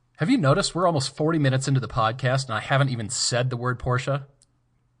 Have you noticed we're almost 40 minutes into the podcast, and I haven't even said the word Porsche?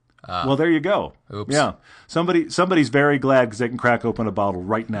 Well, there you go. Oops. Yeah. Somebody's very glad because they can crack open a bottle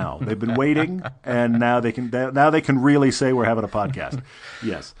right now. They've been waiting, and now they can really say we're having a podcast.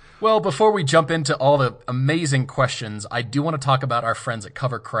 Yes. Well, before we jump into all the amazing questions, I do want to talk about our friends at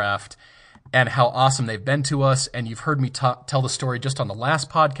Covercraft and how awesome they've been to us. And you've heard me tell the story just on the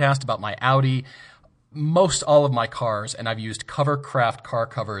last podcast about my Audi. Most all of my cars, and I've used Covercraft car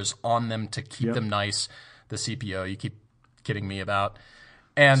covers on them to keep them nice. The CPO you keep kidding me about.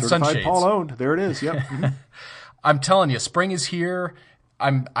 And Certified sunshades. Paul owned. There it is. Yep. Mm-hmm. I'm telling you, spring is here.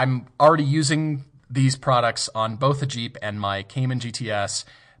 I'm already using these products on both the Jeep and my Cayman GTS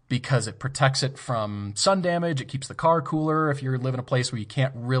because it protects it from sun damage. It keeps the car cooler if you live in a place where you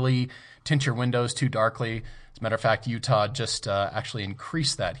can't really tint your windows too darkly. As a matter of fact, Utah just actually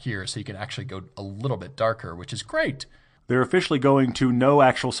increased that here, so you can actually go a little bit darker, which is great. They're officially going to no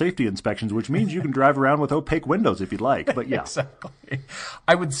actual safety inspections, which means you can drive around with opaque windows if you'd like. But yeah. Exactly.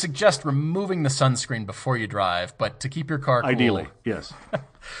 I would suggest removing the sunscreen before you drive, but to keep your car cool. Ideally, yes.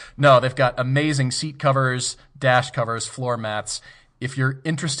 No, they've got amazing seat covers, dash covers, floor mats. If you're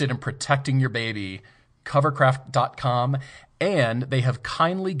interested in protecting your baby, covercraft.com, and they have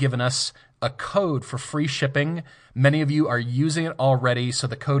kindly given us a code for free shipping. Many of you are using it already, so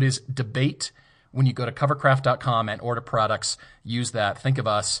the code is DEBATE. When you go to covercraft.com and order products, use that. Think of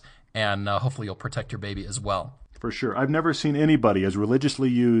us, and hopefully you'll protect your baby as well. For sure. I've never seen anybody as religiously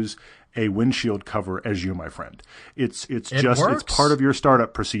use a windshield cover as you, my friend. It's part of your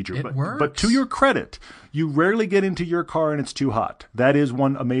startup procedure. It works. But to your credit, you rarely get into your car and it's too hot. That is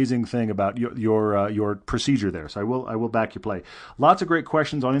one amazing thing about your procedure there. So I will back your play. Lots of great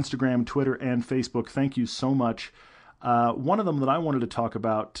questions on Instagram, Twitter, and Facebook. Thank you so much. One of them that I wanted to talk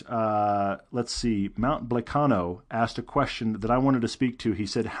about, let's see, Mount Blecano asked a question that I wanted to speak to. He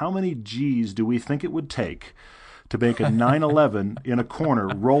said, how many G's do we think it would take to make a 911 in a corner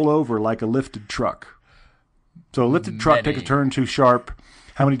roll over like a lifted truck? So a lifted truck take a turn too sharp.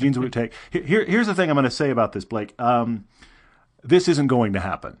 How many G's would it take? Here's the thing I'm going to say about this, Blake. This isn't going to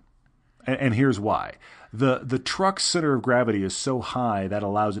happen. And here's why. The truck's center of gravity is so high that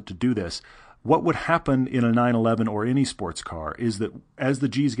allows it to do this. What would happen in a 911 or any sports car is that as the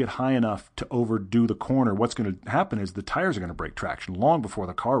G's get high enough to overdo the corner, what's going to happen is the tires are going to break traction long before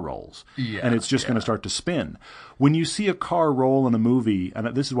the car rolls. And it's just going to start to spin. When you see a car roll in a movie, and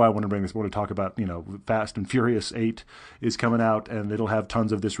this is why I want to bring this, I want to talk about, Fast and Furious 8 is coming out, and it'll have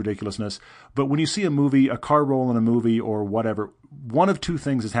tons of this ridiculousness. But when you see a car roll in a movie or whatever, one of two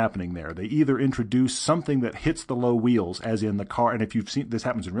things is happening there. They either introduce something that hits the low wheels, as in the car, and if you've seen, this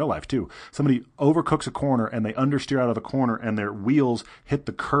happens in real life too. Somebody overcooks a corner and they understeer out of the corner and their wheels hit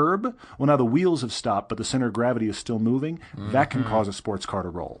the curb. Well, now the wheels have stopped, but the center of gravity is still moving. Mm-hmm. That can cause a sports car to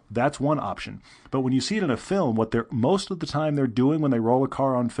roll. That's one option. But when you see it in a film, what most of the time they're doing when they roll a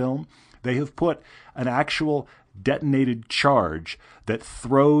car on film, they have put an actual detonated charge that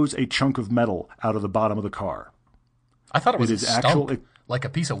throws a chunk of metal out of the bottom of the car. I thought it was a stump, like a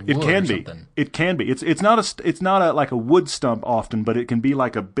piece of wood. It can or be. Something. It can be. It's not like a wood stump often, but it can be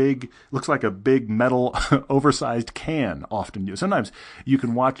like looks like a big metal, oversized can often. Sometimes you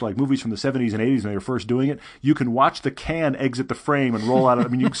can watch like movies from the 70s and 80s when they were first doing it. You can watch the can exit the frame and roll out.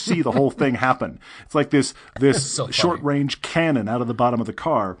 You can see the whole thing happen. It's like this so short range cannon out of the bottom of the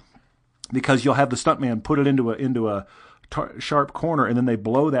car, because you'll have the stuntman put it into a sharp corner, and then they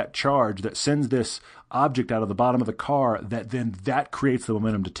blow that charge that sends this object out of the bottom of the car that creates the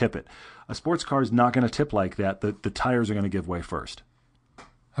momentum to tip it. A sports car is not going to tip like that. The tires are going to give way first.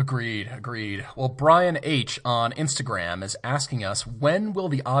 Agreed. Well, Brian H. on Instagram is asking us, when will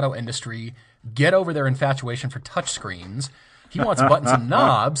the auto industry get over their infatuation for touchscreens? He wants buttons and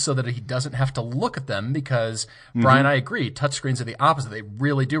knobs so that he doesn't have to look at them because, Brian, I agree, touchscreens are the opposite. They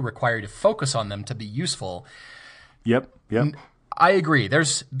really do require you to focus on them to be useful. Yep. I agree.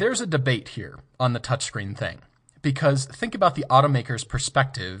 There's a debate here on the touchscreen thing, because think about the automaker's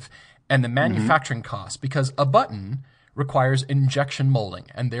perspective and the manufacturing costs, because a button requires injection molding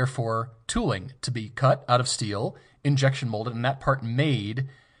and therefore tooling to be cut out of steel, injection molded, and that part made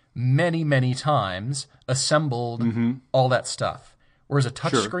many, many times, assembled, all that stuff. Whereas a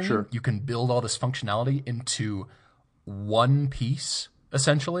touchscreen, you can build all this functionality into one piece,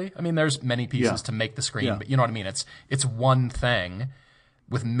 essentially. I mean, there's many pieces to make the screen, but you know what I mean? It's one thing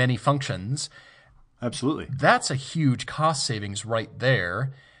with many functions. Absolutely. That's a huge cost savings right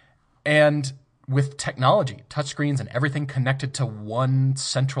there. And with technology, touchscreens and everything connected to one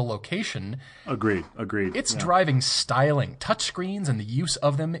central location. Agreed. It's driving styling. Touchscreens and the use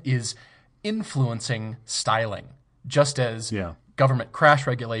of them is influencing styling, just as government crash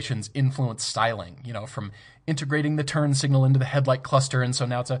regulations influence styling, from integrating the turn signal into the headlight cluster. And so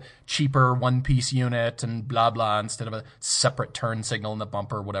now it's a cheaper one-piece unit and blah, blah, instead of a separate turn signal in the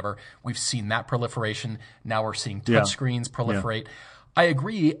bumper, whatever. We've seen that proliferation. Now we're seeing touchscreens proliferate. I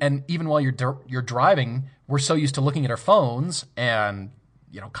agree. And even while you're driving, we're so used to looking at our phones and,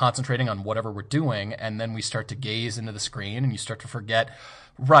 concentrating on whatever we're doing. And then we start to gaze into the screen and you start to forget,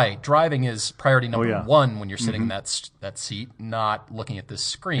 right, driving is priority number one when you're sitting in that seat, not looking at this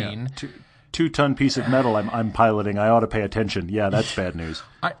screen. Yeah. Two-ton piece of metal I'm piloting. I ought to pay attention. Yeah, that's bad news.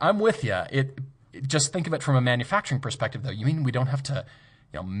 I'm with you. Just think of it from a manufacturing perspective, though. You mean we don't have to,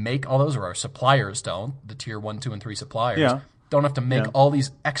 make all those, or our suppliers don't, the tier 1, 2, and 3 suppliers, don't have to make all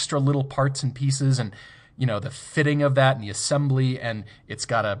these extra little parts and pieces and, the fitting of that and the assembly, and it's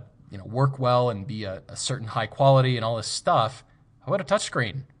got to, work well and be a certain high quality and all this stuff. How about a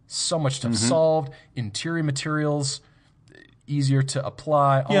touchscreen? So much stuff solved, interior materials easier to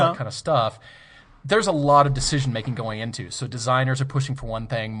apply, all that kind of stuff. There's a lot of decision making going into. So designers are pushing for one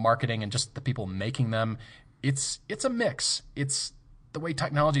thing, marketing and just the people making them. It's a mix. It's the way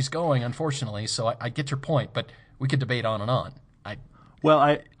technology's going, unfortunately. So I get your point, but we could debate on and on.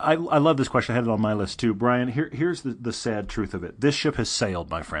 I love this question. I had it on my list too. Brian, here's the sad truth of it. This ship has sailed,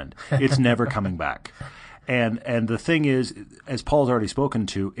 my friend. It's never coming back. And the thing is, as Paul's already spoken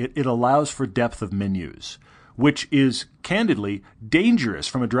to, it allows for depth of menus, which is candidly dangerous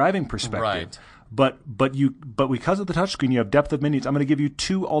from a driving perspective. Right. But because of the touchscreen, you have depth of menus. I'm going to give you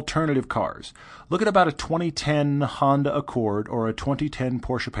two alternative cars. Look at about a 2010 Honda Accord or a 2010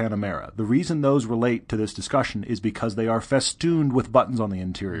 Porsche Panamera. The reason those relate to this discussion is because they are festooned with buttons on the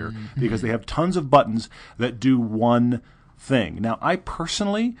interior, because they have tons of buttons that do one thing. Now, I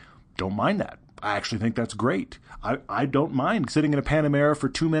personally don't mind that. I actually think that's great. I don't mind sitting in a Panamera for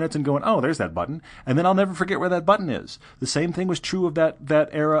 2 minutes and going, oh, there's that button, and then I'll never forget where that button is. The same thing was true of that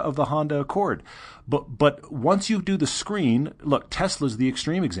era of the Honda Accord. But once you do the screen, look, Tesla's the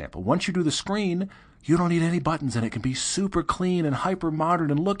extreme example. Once you do the screen, you don't need any buttons, and it can be super clean and hyper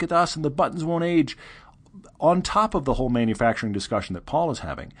modern, and look at us, and the buttons won't age. On top of the whole manufacturing discussion that Paul is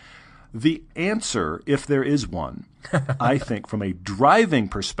having, the answer, if there is one, I think from a driving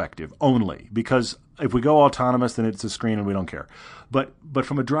perspective only, because if we go autonomous, then it's a screen and we don't care. But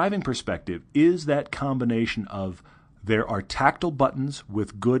from a driving perspective, is that combination of there are tactile buttons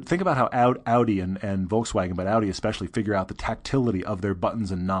with good – think about how Audi and Volkswagen, but Audi especially, figure out the tactility of their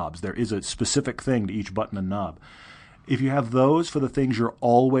buttons and knobs. There is a specific thing to each button and knob. If you have those for the things you're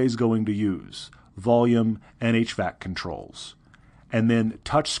always going to use, volume and HVAC controls, and then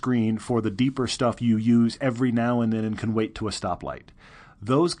touch screen for the deeper stuff you use every now and then and can wait to a stoplight.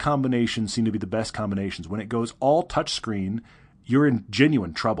 Those combinations seem to be the best combinations. When it goes all touch screen, you're in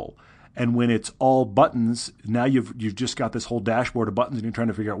genuine trouble. And when it's all buttons, now you've just got this whole dashboard of buttons and you're trying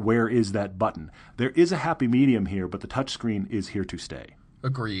to figure out where is that button. There is a happy medium here, but the touch screen is here to stay.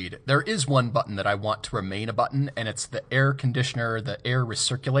 Agreed. There is one button that I want to remain a button, and it's the air conditioner, the air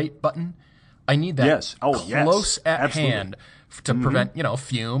recirculate button. I need that close at hand to prevent,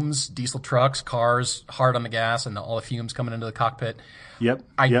 fumes, diesel trucks, cars, hard on the gas, and all the fumes coming into the cockpit. Yep.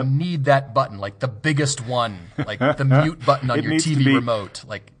 I need that button, like the biggest one, like the mute button on your TV remote.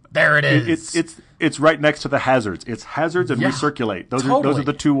 Like, there it is. It's right next to the hazards. It's hazards and recirculate. Those are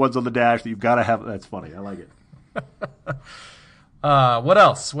the two ones on the dash that you've got to have. That's funny. I like it. What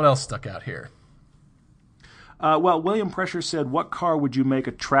else? What else stuck out here? William Pressure said, what car would you make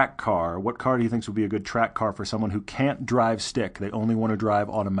a track car? What car do you think would be a good track car for someone who can't drive stick? They only want to drive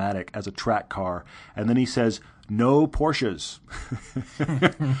automatic as a track car. And then he says, no Porsches.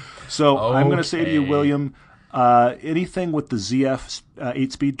 So I'm going to say to you, William, anything with the ZF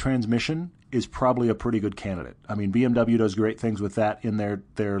 8-speed transmission is probably a pretty good candidate. I mean, BMW does great things with that in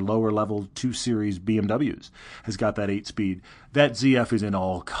their lower level 2 Series BMWs, has got that 8-speed. That ZF is in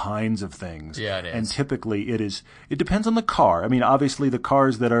all kinds of things. Yeah, it is. And typically it depends on the car. I mean, obviously the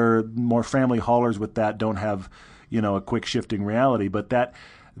cars that are more family haulers with that don't have, a quick shifting reality, but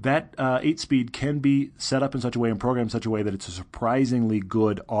that 8-speed can be set up in such a way and programmed in such a way that it's a surprisingly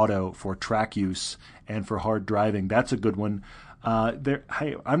good auto for track use and for hard driving. That's a good one.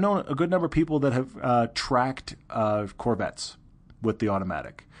 I've known a good number of people that have tracked Corvettes with the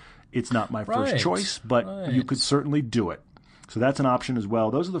automatic. It's not my first choice, but you could certainly do it. So that's an option as well.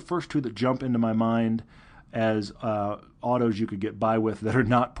 Those are the first two that jump into my mind as autos you could get by with that are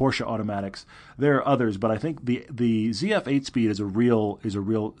not Porsche automatics. There are others, but I think the ZF 8-speed is a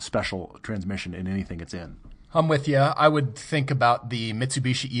real special transmission in anything it's in. I'm with you. I would think about the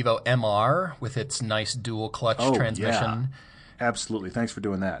Mitsubishi Evo MR with its nice dual clutch transmission. Yeah. Absolutely. Thanks for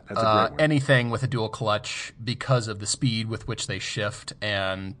doing that. That's a great one. Anything with a dual clutch because of the speed with which they shift,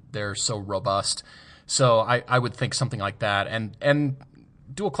 and they're so robust. So I would think something like that. And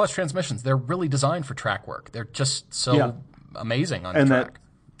dual clutch transmissions, they're really designed for track work. They're just so amazing on track.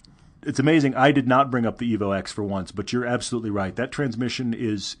 It's amazing. I did not bring up the Evo X for once, but you're absolutely right. That transmission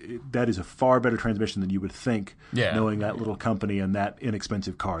is a far better transmission than you would think, knowing that little company and that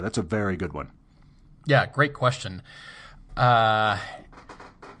inexpensive car. That's a very good one. Yeah, great question.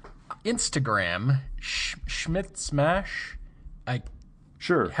 Instagram, Schmidt Smash.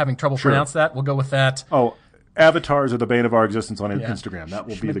 Having trouble pronounce that. We'll go with that. Oh, avatars are the bane of our existence on Instagram. That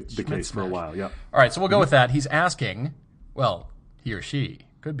will be the case for a while. Yeah. All right, so we'll go with that. He's asking, well, he or she,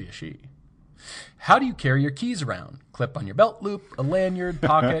 could be a she. How do you carry your keys around? Clip on your belt loop, a lanyard,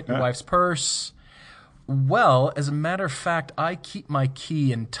 pocket, your wife's purse? Well, as a matter of fact, I keep my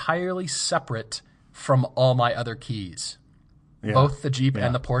key entirely separate from all my other keys. Yeah. Both the Jeep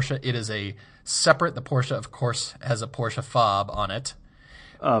and the Porsche. It is a separate. The Porsche, of course, has a Porsche fob on it.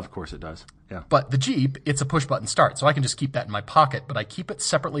 Of course it does. Yeah. But the Jeep, it's a push-button start, so I can just keep that in my pocket, but I keep it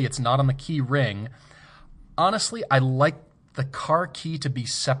separately. It's not on the key ring. Honestly, I like the car key to be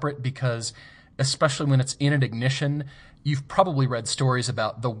separate because, especially when it's in an ignition, you've probably read stories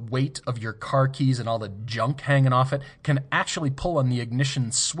about the weight of your car keys and all the junk hanging off it can actually pull on the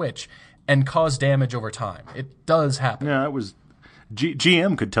ignition switch and cause damage over time. It does happen. Yeah, it was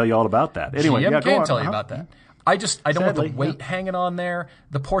GM could tell you all about that. Anyway, GM can tell you about that. I don't want the weight hanging on there.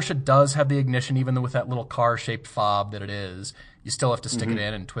 The Porsche does have the ignition, even though with that little car-shaped fob that it is. You still have to stick it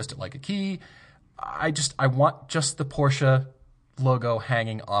in and twist it like a key. I want just the Porsche logo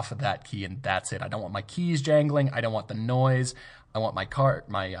hanging off of that key, and that's it. I don't want my keys jangling. I don't want the noise. I want my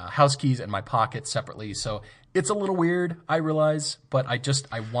house keys and my pocket separately. So it's a little weird, I realize, but I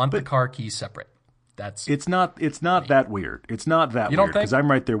want the car keys separate. It's not that weird. It's not that weird because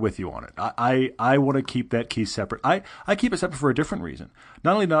I'm right there with you on it. I want to keep that key separate. I keep it separate for a different reason.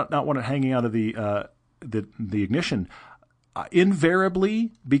 Not only not want it hanging out of the ignition.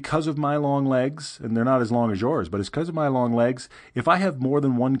 Invariably, because of my long legs, and they're not as long as yours, but it's because of my long legs, if I have more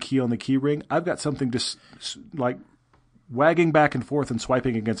than one key on the key ring, I've got something just like wagging back and forth and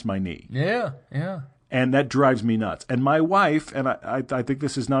swiping against my knee. Yeah, yeah. And that drives me nuts. And my wife, and I think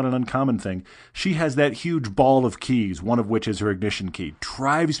this is not an uncommon thing, she has that huge ball of keys, one of which is her ignition key.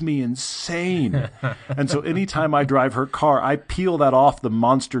 Drives me insane. And so anytime I drive her car, I peel that off the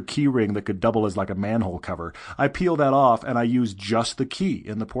monster key ring that could double as like a manhole cover. I peel that off and I use just the key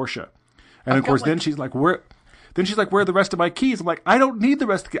in the Porsche. And of course, then she's like, where are the rest of my keys? I'm like, I don't need the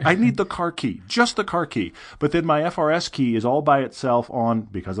rest of the key. I need the car key, just the car key. But then my FRS key is all by itself on,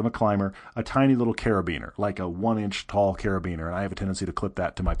 because I'm a climber, a tiny little carabiner, like a 1-inch tall carabiner. And I have a tendency to clip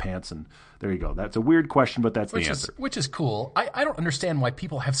that to my pants. And there you go. That's a weird question, but that's the answer. Which is cool. I don't understand why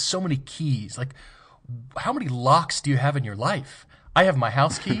people have so many keys. Like, how many locks do you have in your life? I have my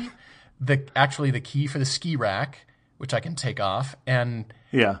house key, the key for the ski rack, which I can take off, and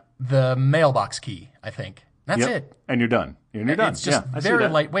the mailbox key, I think. That's it. And you're done. You're done. It's just very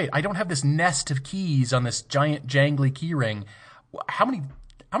lightweight. I don't have this nest of keys on this giant jangly key ring. How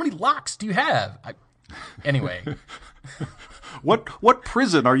many locks do you have? Anyway. What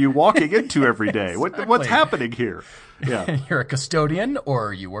prison are you walking into every day? Exactly. What's happening here? Yeah. You're a custodian,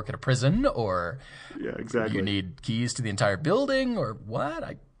 or you work at a prison, or exactly. You need keys to the entire building, or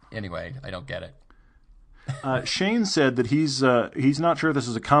what? Anyway, I don't get it. Shane said that he's not sure if this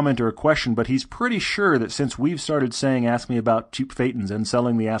is a comment or a question, but he's pretty sure that since we've started saying "Ask Me About Cheap Phaetons" and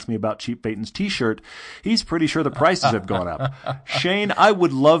selling the "Ask Me About Cheap Phaetons" T-shirt, he's pretty sure the prices have gone up. Shane, I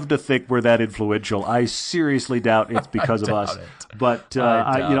would love to think we're that influential. I seriously doubt it's because of us. But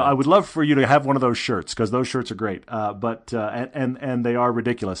I would love for you to have one of those shirts because those shirts are great. And they are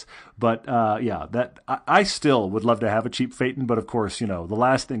ridiculous. But I still would love to have a cheap Phaeton. But of course, the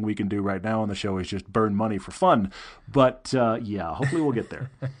last thing we can do right now on the show is just burn money for fun. But hopefully we'll get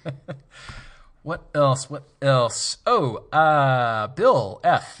there. What else? Oh, Bill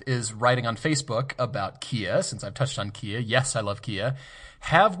F. is writing on Facebook about Kia, since I've touched on Kia. Yes, I love Kia.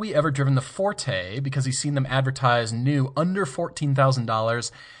 Have we ever driven the Forte? Because he's seen them advertised new under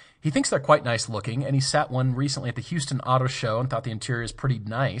 $14,000. He thinks they're quite nice looking, and he sat one recently at the Houston Auto Show and thought the interior is pretty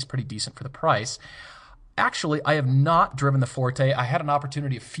nice, pretty decent for the price. Actually, I have not driven the Forte. I had an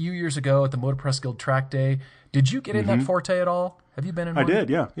opportunity a few years ago at the Motor Press Guild Track Day. Did you get in that Forte at all? Have you been in one? I did,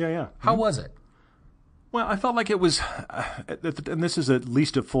 yeah. How was it? Well, I felt like it was, and this is at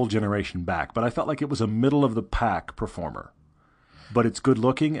least a full generation back, but I felt like it was a middle-of-the-pack performer. But it's good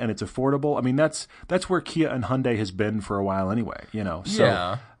looking and it's affordable. I mean, that's where Kia and Hyundai has been for a while anyway, you know. So,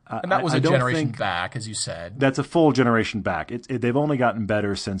 yeah, and that was a generation back, as you said. That's a full generation back. They've only gotten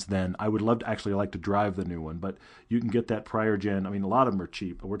better since then. I would love to actually like to drive the new one, but you can get that prior gen. I mean, a lot of them are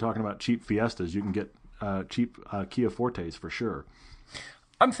cheap. We're talking about cheap Fiestas. You can get cheap Kia Fortes for sure.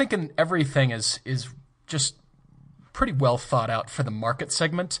 I'm thinking everything is just pretty well thought out for the market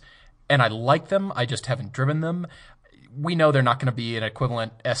segment, and I like them. I just haven't driven them. We know they're not going to be an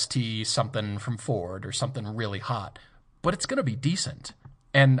equivalent ST something from Ford or something really hot, but it's going to be decent.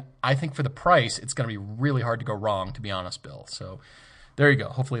 And I think for the price, it's going to be really hard to go wrong, to be honest, Bill. So there you go.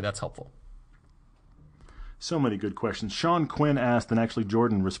 Hopefully that's helpful. So many good questions. Sean Quinn asked, and actually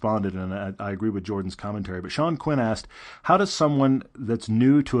Jordan responded, and I agree with Jordan's commentary, but Sean Quinn asked, how does someone that's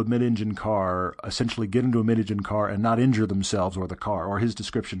new to a mid-engine car essentially get into a mid-engine car and not injure themselves or the car, or his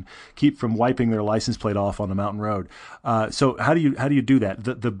description, keep from wiping their license plate off on the mountain road? So how do you do that?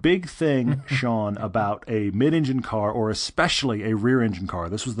 The big thing, Sean, about a mid-engine car, or especially a rear-engine car,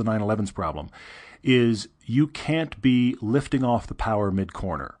 this was the 911's problem, is you can't be lifting off the power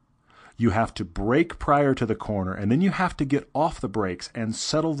mid-corner. You have to brake prior to the corner, and then you have to get off the brakes and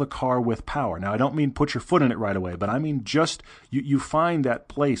settle the car with power. Now, I don't mean put your foot in it right away, but I mean just you find that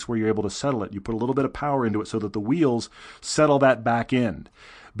place where you're able to settle it. You put a little bit of power into it so that the wheels settle that back end.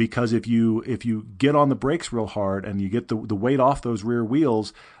 Because if you get on the brakes real hard and you get the weight off those rear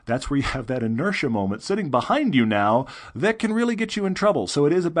wheels, that's where you have that inertia moment sitting behind you now that can really get you in trouble. So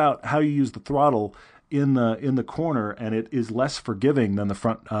it is about how you use the throttle in the corner, and it is less forgiving than the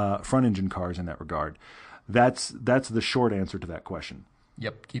front engine cars in that regard. That's the short answer to that question.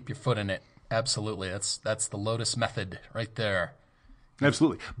 Yep, keep your foot in it. Absolutely, that's the Lotus method right there.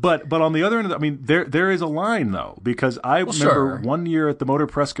 Absolutely, but on the other end, I mean, there is a line though, because I remember one year at the Motor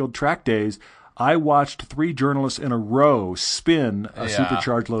Press Guild Track Days, I watched 3 journalists in a row spin a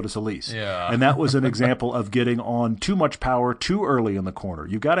supercharged Lotus Elise. Yeah. And that was an example of getting on too much power too early in the corner.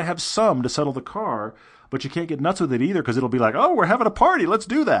 You've got to have some to settle the car, but you can't get nuts with it either because it'll be like, oh, we're having a party, let's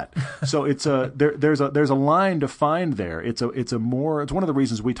do that. So it's there's a line to find there. It's one of the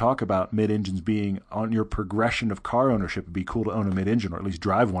reasons we talk about mid-engines being on your progression of car ownership. It'd be cool to own a mid-engine or at least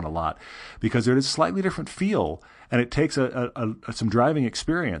drive one a lot because it is a slightly different feel and it takes some driving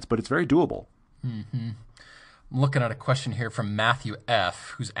experience, but it's very doable. Mm-hmm. I'm looking at a question here from Matthew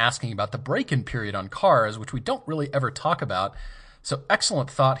F., who's asking about the break-in period on cars, which we don't really ever talk about. So excellent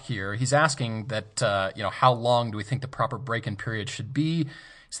thought here. He's asking that, how long do we think the proper break-in period should be?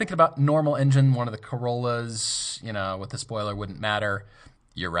 He's thinking about normal engine, one of the Corollas, with the spoiler wouldn't matter.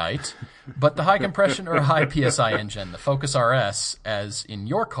 You're right. But the high compression or high PSI engine, the Focus RS, as in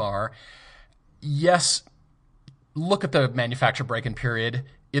your car, yes, look at the manufacturer break-in period.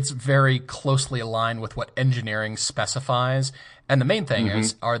 It's very closely aligned with what engineering specifies. And the main thing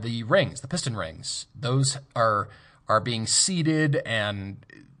are the rings, the piston rings. Those are being seated and,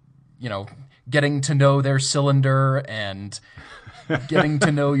 getting to know their cylinder and getting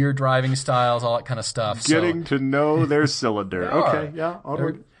to know your driving styles, all that kind of stuff. Getting to know their cylinder. Okay, yeah,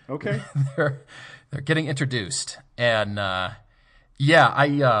 onward. Okay. They're getting introduced. And, I've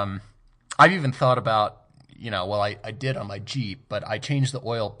even thought about, I did on my Jeep, but I changed the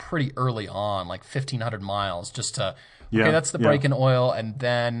oil pretty early on, like 1,500 miles, just to, that's the break-in oil, and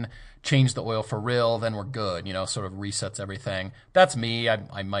then change the oil for real, then we're good, sort of resets everything. That's me.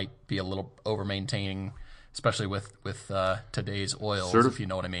 I might be a little over-maintaining, especially with today's oils, if you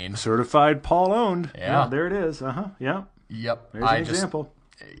know what I mean. Certified Paul owned. Yeah. There it is. Yeah. Yep. There's an example.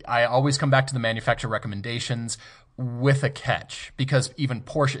 I always come back to the manufacturer recommendations with a catch, because even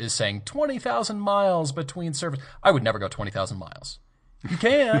Porsche is saying 20,000 miles between service. I would never go 20,000 miles. You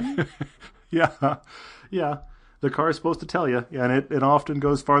can. Yeah. The car is supposed to tell you, and it often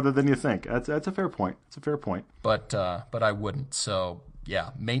goes farther than you think. That's a fair point. It's a fair point. But I wouldn't. So,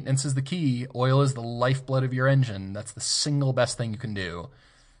 yeah, maintenance is the key. Oil is the lifeblood of your engine. That's the single best thing you can do,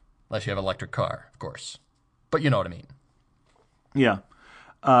 unless you have an electric car, of course. But you know what I mean. Yeah.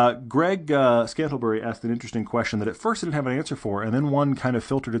 Greg Scantlebury asked an interesting question that at first I didn't have an answer for, and then one kind of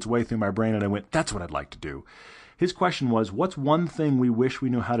filtered its way through my brain, and I went, that's what I'd like to do. His question was, what's one thing we wish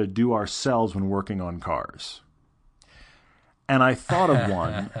we knew how to do ourselves when working on cars? And I thought of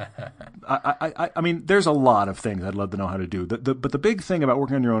one. I mean, there's a lot of things I'd love to know how to do. But the big thing about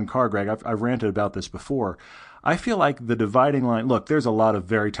working on your own car, Greg, I've ranted about this before. I feel like the dividing line, look, there's a lot of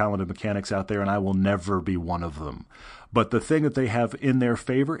very talented mechanics out there, and I will never be one of them. But the thing that they have in their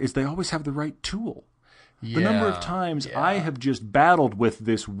favor is they always have the right tool. The number of times I have just battled with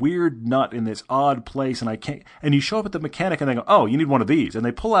this weird nut in this odd place, and I can't. And you show up at the mechanic, and they go, "Oh, you need one of these," and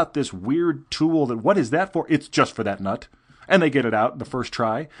they pull out this weird tool. What is that for? It's just for that nut, and they get it out the first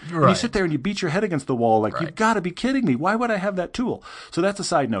try. Right. And you sit there and you beat your head against the wall, like you've got to be kidding me. Why would I have that tool? So that's a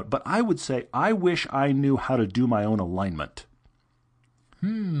side note. But I would say I wish I knew how to do my own alignment.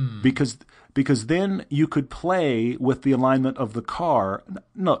 Because then you could play with the alignment of the car.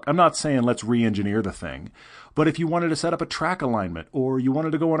 Look, I'm not saying let's re-engineer the thing, but if you wanted to set up a track alignment or you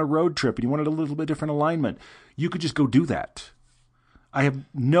wanted to go on a road trip and you wanted a little bit different alignment, you could just go do that. I have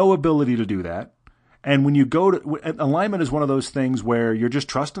no ability to do that. And when you go to alignment is one of those things where you're just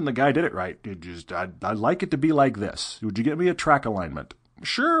trusting the guy did it right. I'd like it to be like this. Would you get me a track alignment?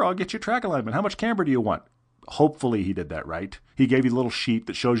 Sure, I'll get you a track alignment. How much camber do you want? Hopefully he did that right. He gave you a little sheet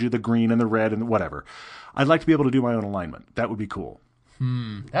that shows you the green and the red and whatever. I'd like to be able to do my own alignment. That would be cool.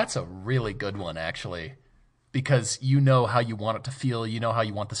 That's a really good one, actually, because you know how you want it to feel. You know how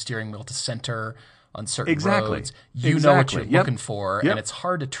you want the steering wheel to center on certain roads. You know what you're looking for, and it's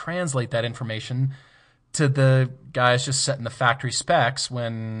hard to translate that information to the guys just setting the factory specs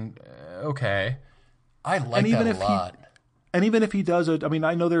when, I like that a lot. And even if he does it, I mean,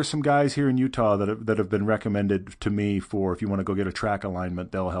 I know there's some guys here in Utah that have been recommended to me for if you want to go get a track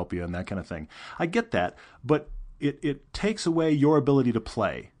alignment, they'll help you and that kind of thing. I get that, but it takes away your ability to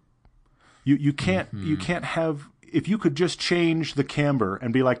play. You can't have, if you could just change the camber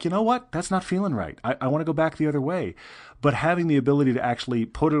and be like, you know what, that's not feeling right. I want to go back the other way. But having the ability to actually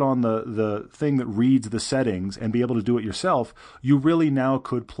put it on the thing that reads the settings and be able to do it yourself, you really now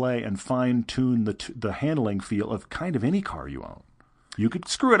could play and fine-tune the handling feel of kind of any car you own. You could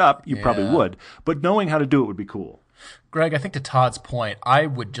screw it up, you probably would, but knowing how to do it would be cool. Greg, I think to Todd's point, I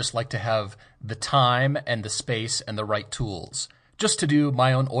would just like to have the time and the space and the right tools just to do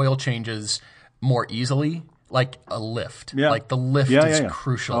my own oil changes more easily, like a lift. Yeah. Like the lift is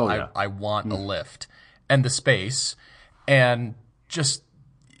crucial. I want a lift. And the space. And just,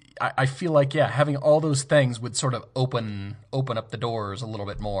 I feel like, having all those things would sort of open up the doors a little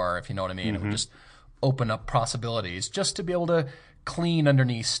bit more, if you know what I mean. It would just open up possibilities just to be able to clean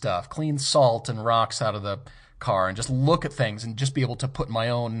underneath stuff, clean salt and rocks out of the car and just look at things and just be able to put my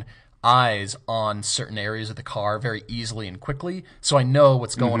own eyes on certain areas of the car very easily and quickly. So I know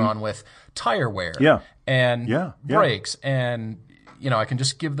what's going on with tire wear and brakes and, I can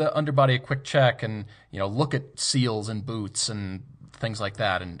just give the underbody a quick check and, look at seals and boots and things like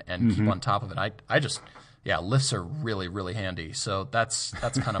that and keep on top of it. I just, lifts are really, really handy. So that's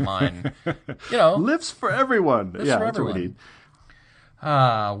kind of mine. Lifts for everyone. Lifts for everyone. That's what we need.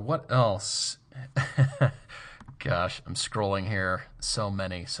 What else? Gosh, I'm scrolling here. So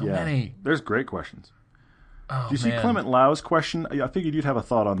many. There's great questions. Oh, do you see Clement Lau's question? I figured you'd have a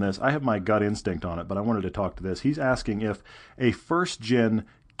thought on this. I have my gut instinct on it, but I wanted to talk to this. He's asking if a first-gen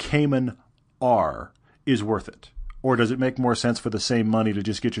Cayman R is worth it, or does it make more sense for the same money to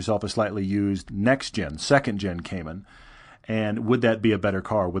just get yourself a slightly used next-gen, second-gen Cayman? And would that be a better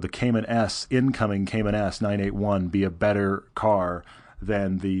car? Would the Cayman S, incoming Cayman S 981, be a better car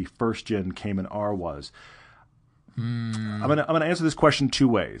than the first-gen Cayman R was? I'm gonna answer this question two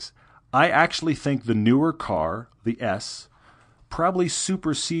ways. I actually think the newer car, the S, probably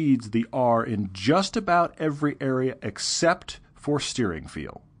supersedes the R in just about every area except for steering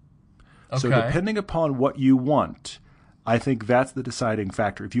feel. Okay. So depending upon what you want, I think that's the deciding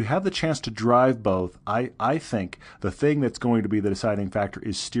factor. If you have the chance to drive both, I think the thing that's going to be the deciding factor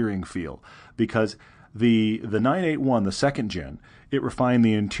is steering feel. Because the 981, the second gen, it refined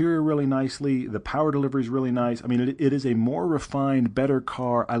the interior really nicely. The power delivery is really nice. I mean, it is a more refined, better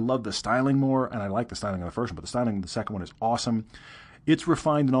car. I love the styling more, and I like the styling of the first one, but the styling of the second one is awesome. It's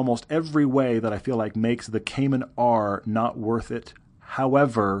refined in almost every way that I feel like makes the Cayman R not worth it.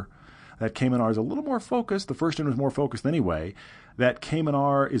 However, that Cayman R is a little more focused. The first one was more focused anyway. That Cayman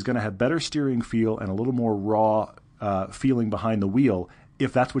R is going to have better steering feel and a little more raw feeling behind the wheel.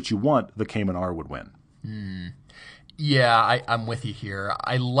 If that's what you want, the Cayman R would win. Yeah, I'm with you here.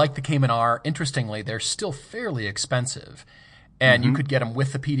 I like the Cayman R. Interestingly, they're still fairly expensive, and you could get them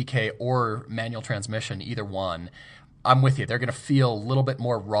with the PDK or manual transmission, either one. I'm with you. They're going to feel a little bit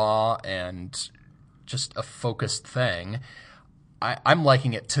more raw and just a focused thing. I'm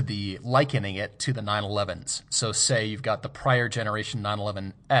likening it to the 911s. So say you've got the prior generation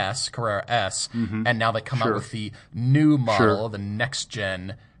 911S, Carrera S, and now they come out with the new model, the next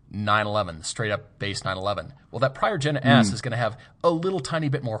gen 911, straight up base 911. Well, that prior gen S is going to have a little tiny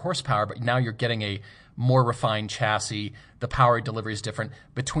bit more horsepower, but now you're getting a more refined chassis. The power delivery is different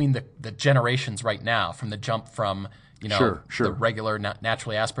between the generations right now, from the jump from the regular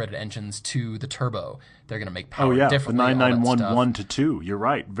naturally aspirated engines to the turbo. They're going to make power differently. The 991 to 2. You're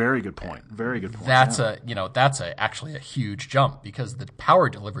right. Very good point. Very good point. That's actually a huge jump because the power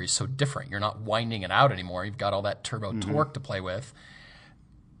delivery is so different. You're not winding it out anymore. You've got all that turbo torque to play with.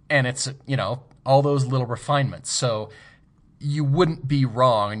 And it's, all those little refinements. So you wouldn't be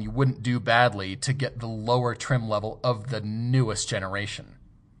wrong and you wouldn't do badly to get the lower trim level of the newest generation.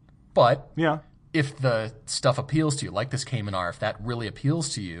 But if the stuff appeals to you, like this Cayman R, if that really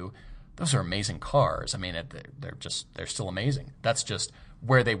appeals to you, those are amazing cars. I mean, they're still amazing. That's just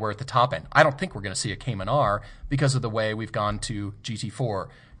where they were at the top end. I don't think we're going to see a Cayman R because of the way we've gone to GT4,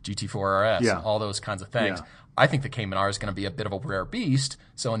 GT4 RS, all those kinds of things. Yeah. I think the Cayman R is going to be a bit of a rare beast.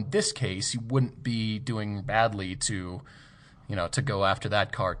 So in this case, you wouldn't be doing badly to go after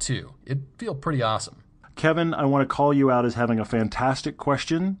that car too. It'd feel pretty awesome. Kevin, I want to call you out as having a fantastic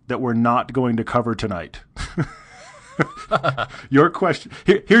question that we're not going to cover tonight. Your question.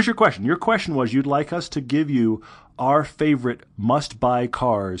 Here's your question. Your question was you'd like us to give you our favorite must-buy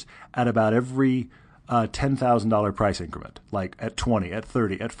cars at about every $10,000 price increment, like at 20, at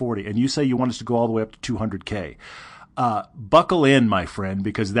 30, at 40, and you say you want us to go all the way up to $200K. Buckle in, my friend,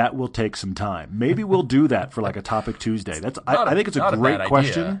 because that will take some time. Maybe we'll do that for like a Topic Tuesday. I think it's a great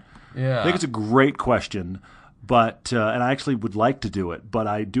question. Yeah. I think it's a great question, but and I actually would like to do it, but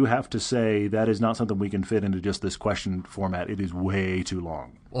I do have to say that is not something we can fit into just this question format. It is way too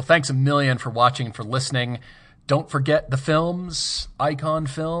long. Well, thanks a million for watching and for listening. Don't forget the films, Icon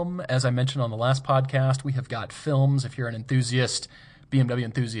Film. As I mentioned on the last podcast, we have got films. If you're an enthusiast, BMW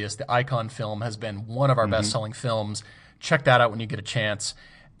enthusiast, the Icon Film has been one of our best-selling films. Check that out when you get a chance.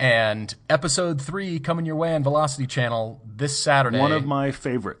 And episode 3 coming your way on Velocity Channel this Saturday. One of my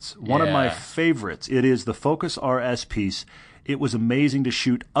favorites. One of my favorites. It is the Focus RS piece. It was amazing to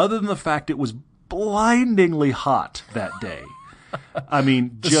shoot, other than the fact it was blindingly hot that day. I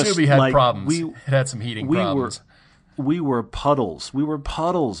mean, the just Subi had like problems. It had some heating problems. We were puddles. We were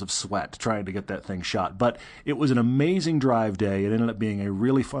puddles of sweat trying to get that thing shot. But it was an amazing drive day. It ended up being a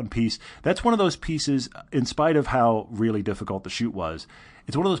really fun piece. That's one of those pieces, in spite of how really difficult the shoot was,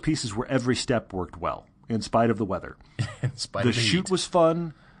 it's one of those pieces where every step worked well, in spite of the weather. In spite of the shoot heat. was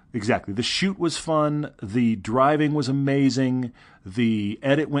fun. Exactly. The shoot was fun. The driving was amazing. The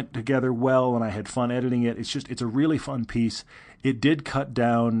edit went together well, and I had fun editing it. It's a really fun piece. It did had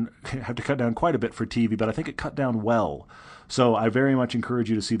to cut down quite a bit for TV, but I think it cut down well. So I very much encourage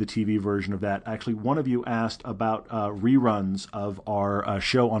you to see the TV version of that. Actually, one of you asked about reruns of our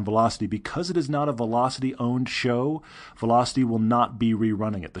show on Velocity. Because it is not a Velocity-owned show, Velocity will not be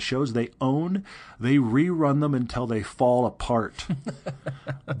rerunning it. The shows they own, they rerun them until they fall apart.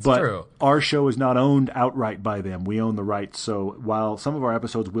 That's but true. Our show is not owned outright by them. We own the rights. So while some of our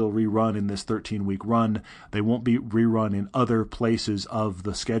episodes will rerun in this 13-week run, they won't be rerun in other places of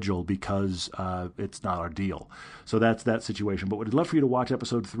the schedule because it's not our deal. So that's that situation. But we'd love for you to watch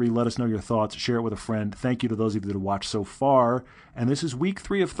episode 3. Let us know your thoughts. Share it with a friend. Thank you to those of you that have watched so far. And this is week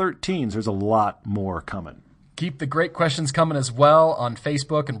 3 of 13. So there's a lot more coming. Keep the great questions coming as well on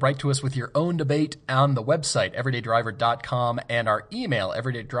Facebook, and write to us with your own debate on the website, everydaydriver.com, and our email,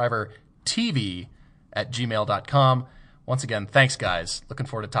 everydaydrivertv@gmail.com. Once again, thanks, guys. Looking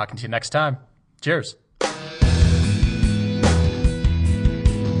forward to talking to you next time. Cheers.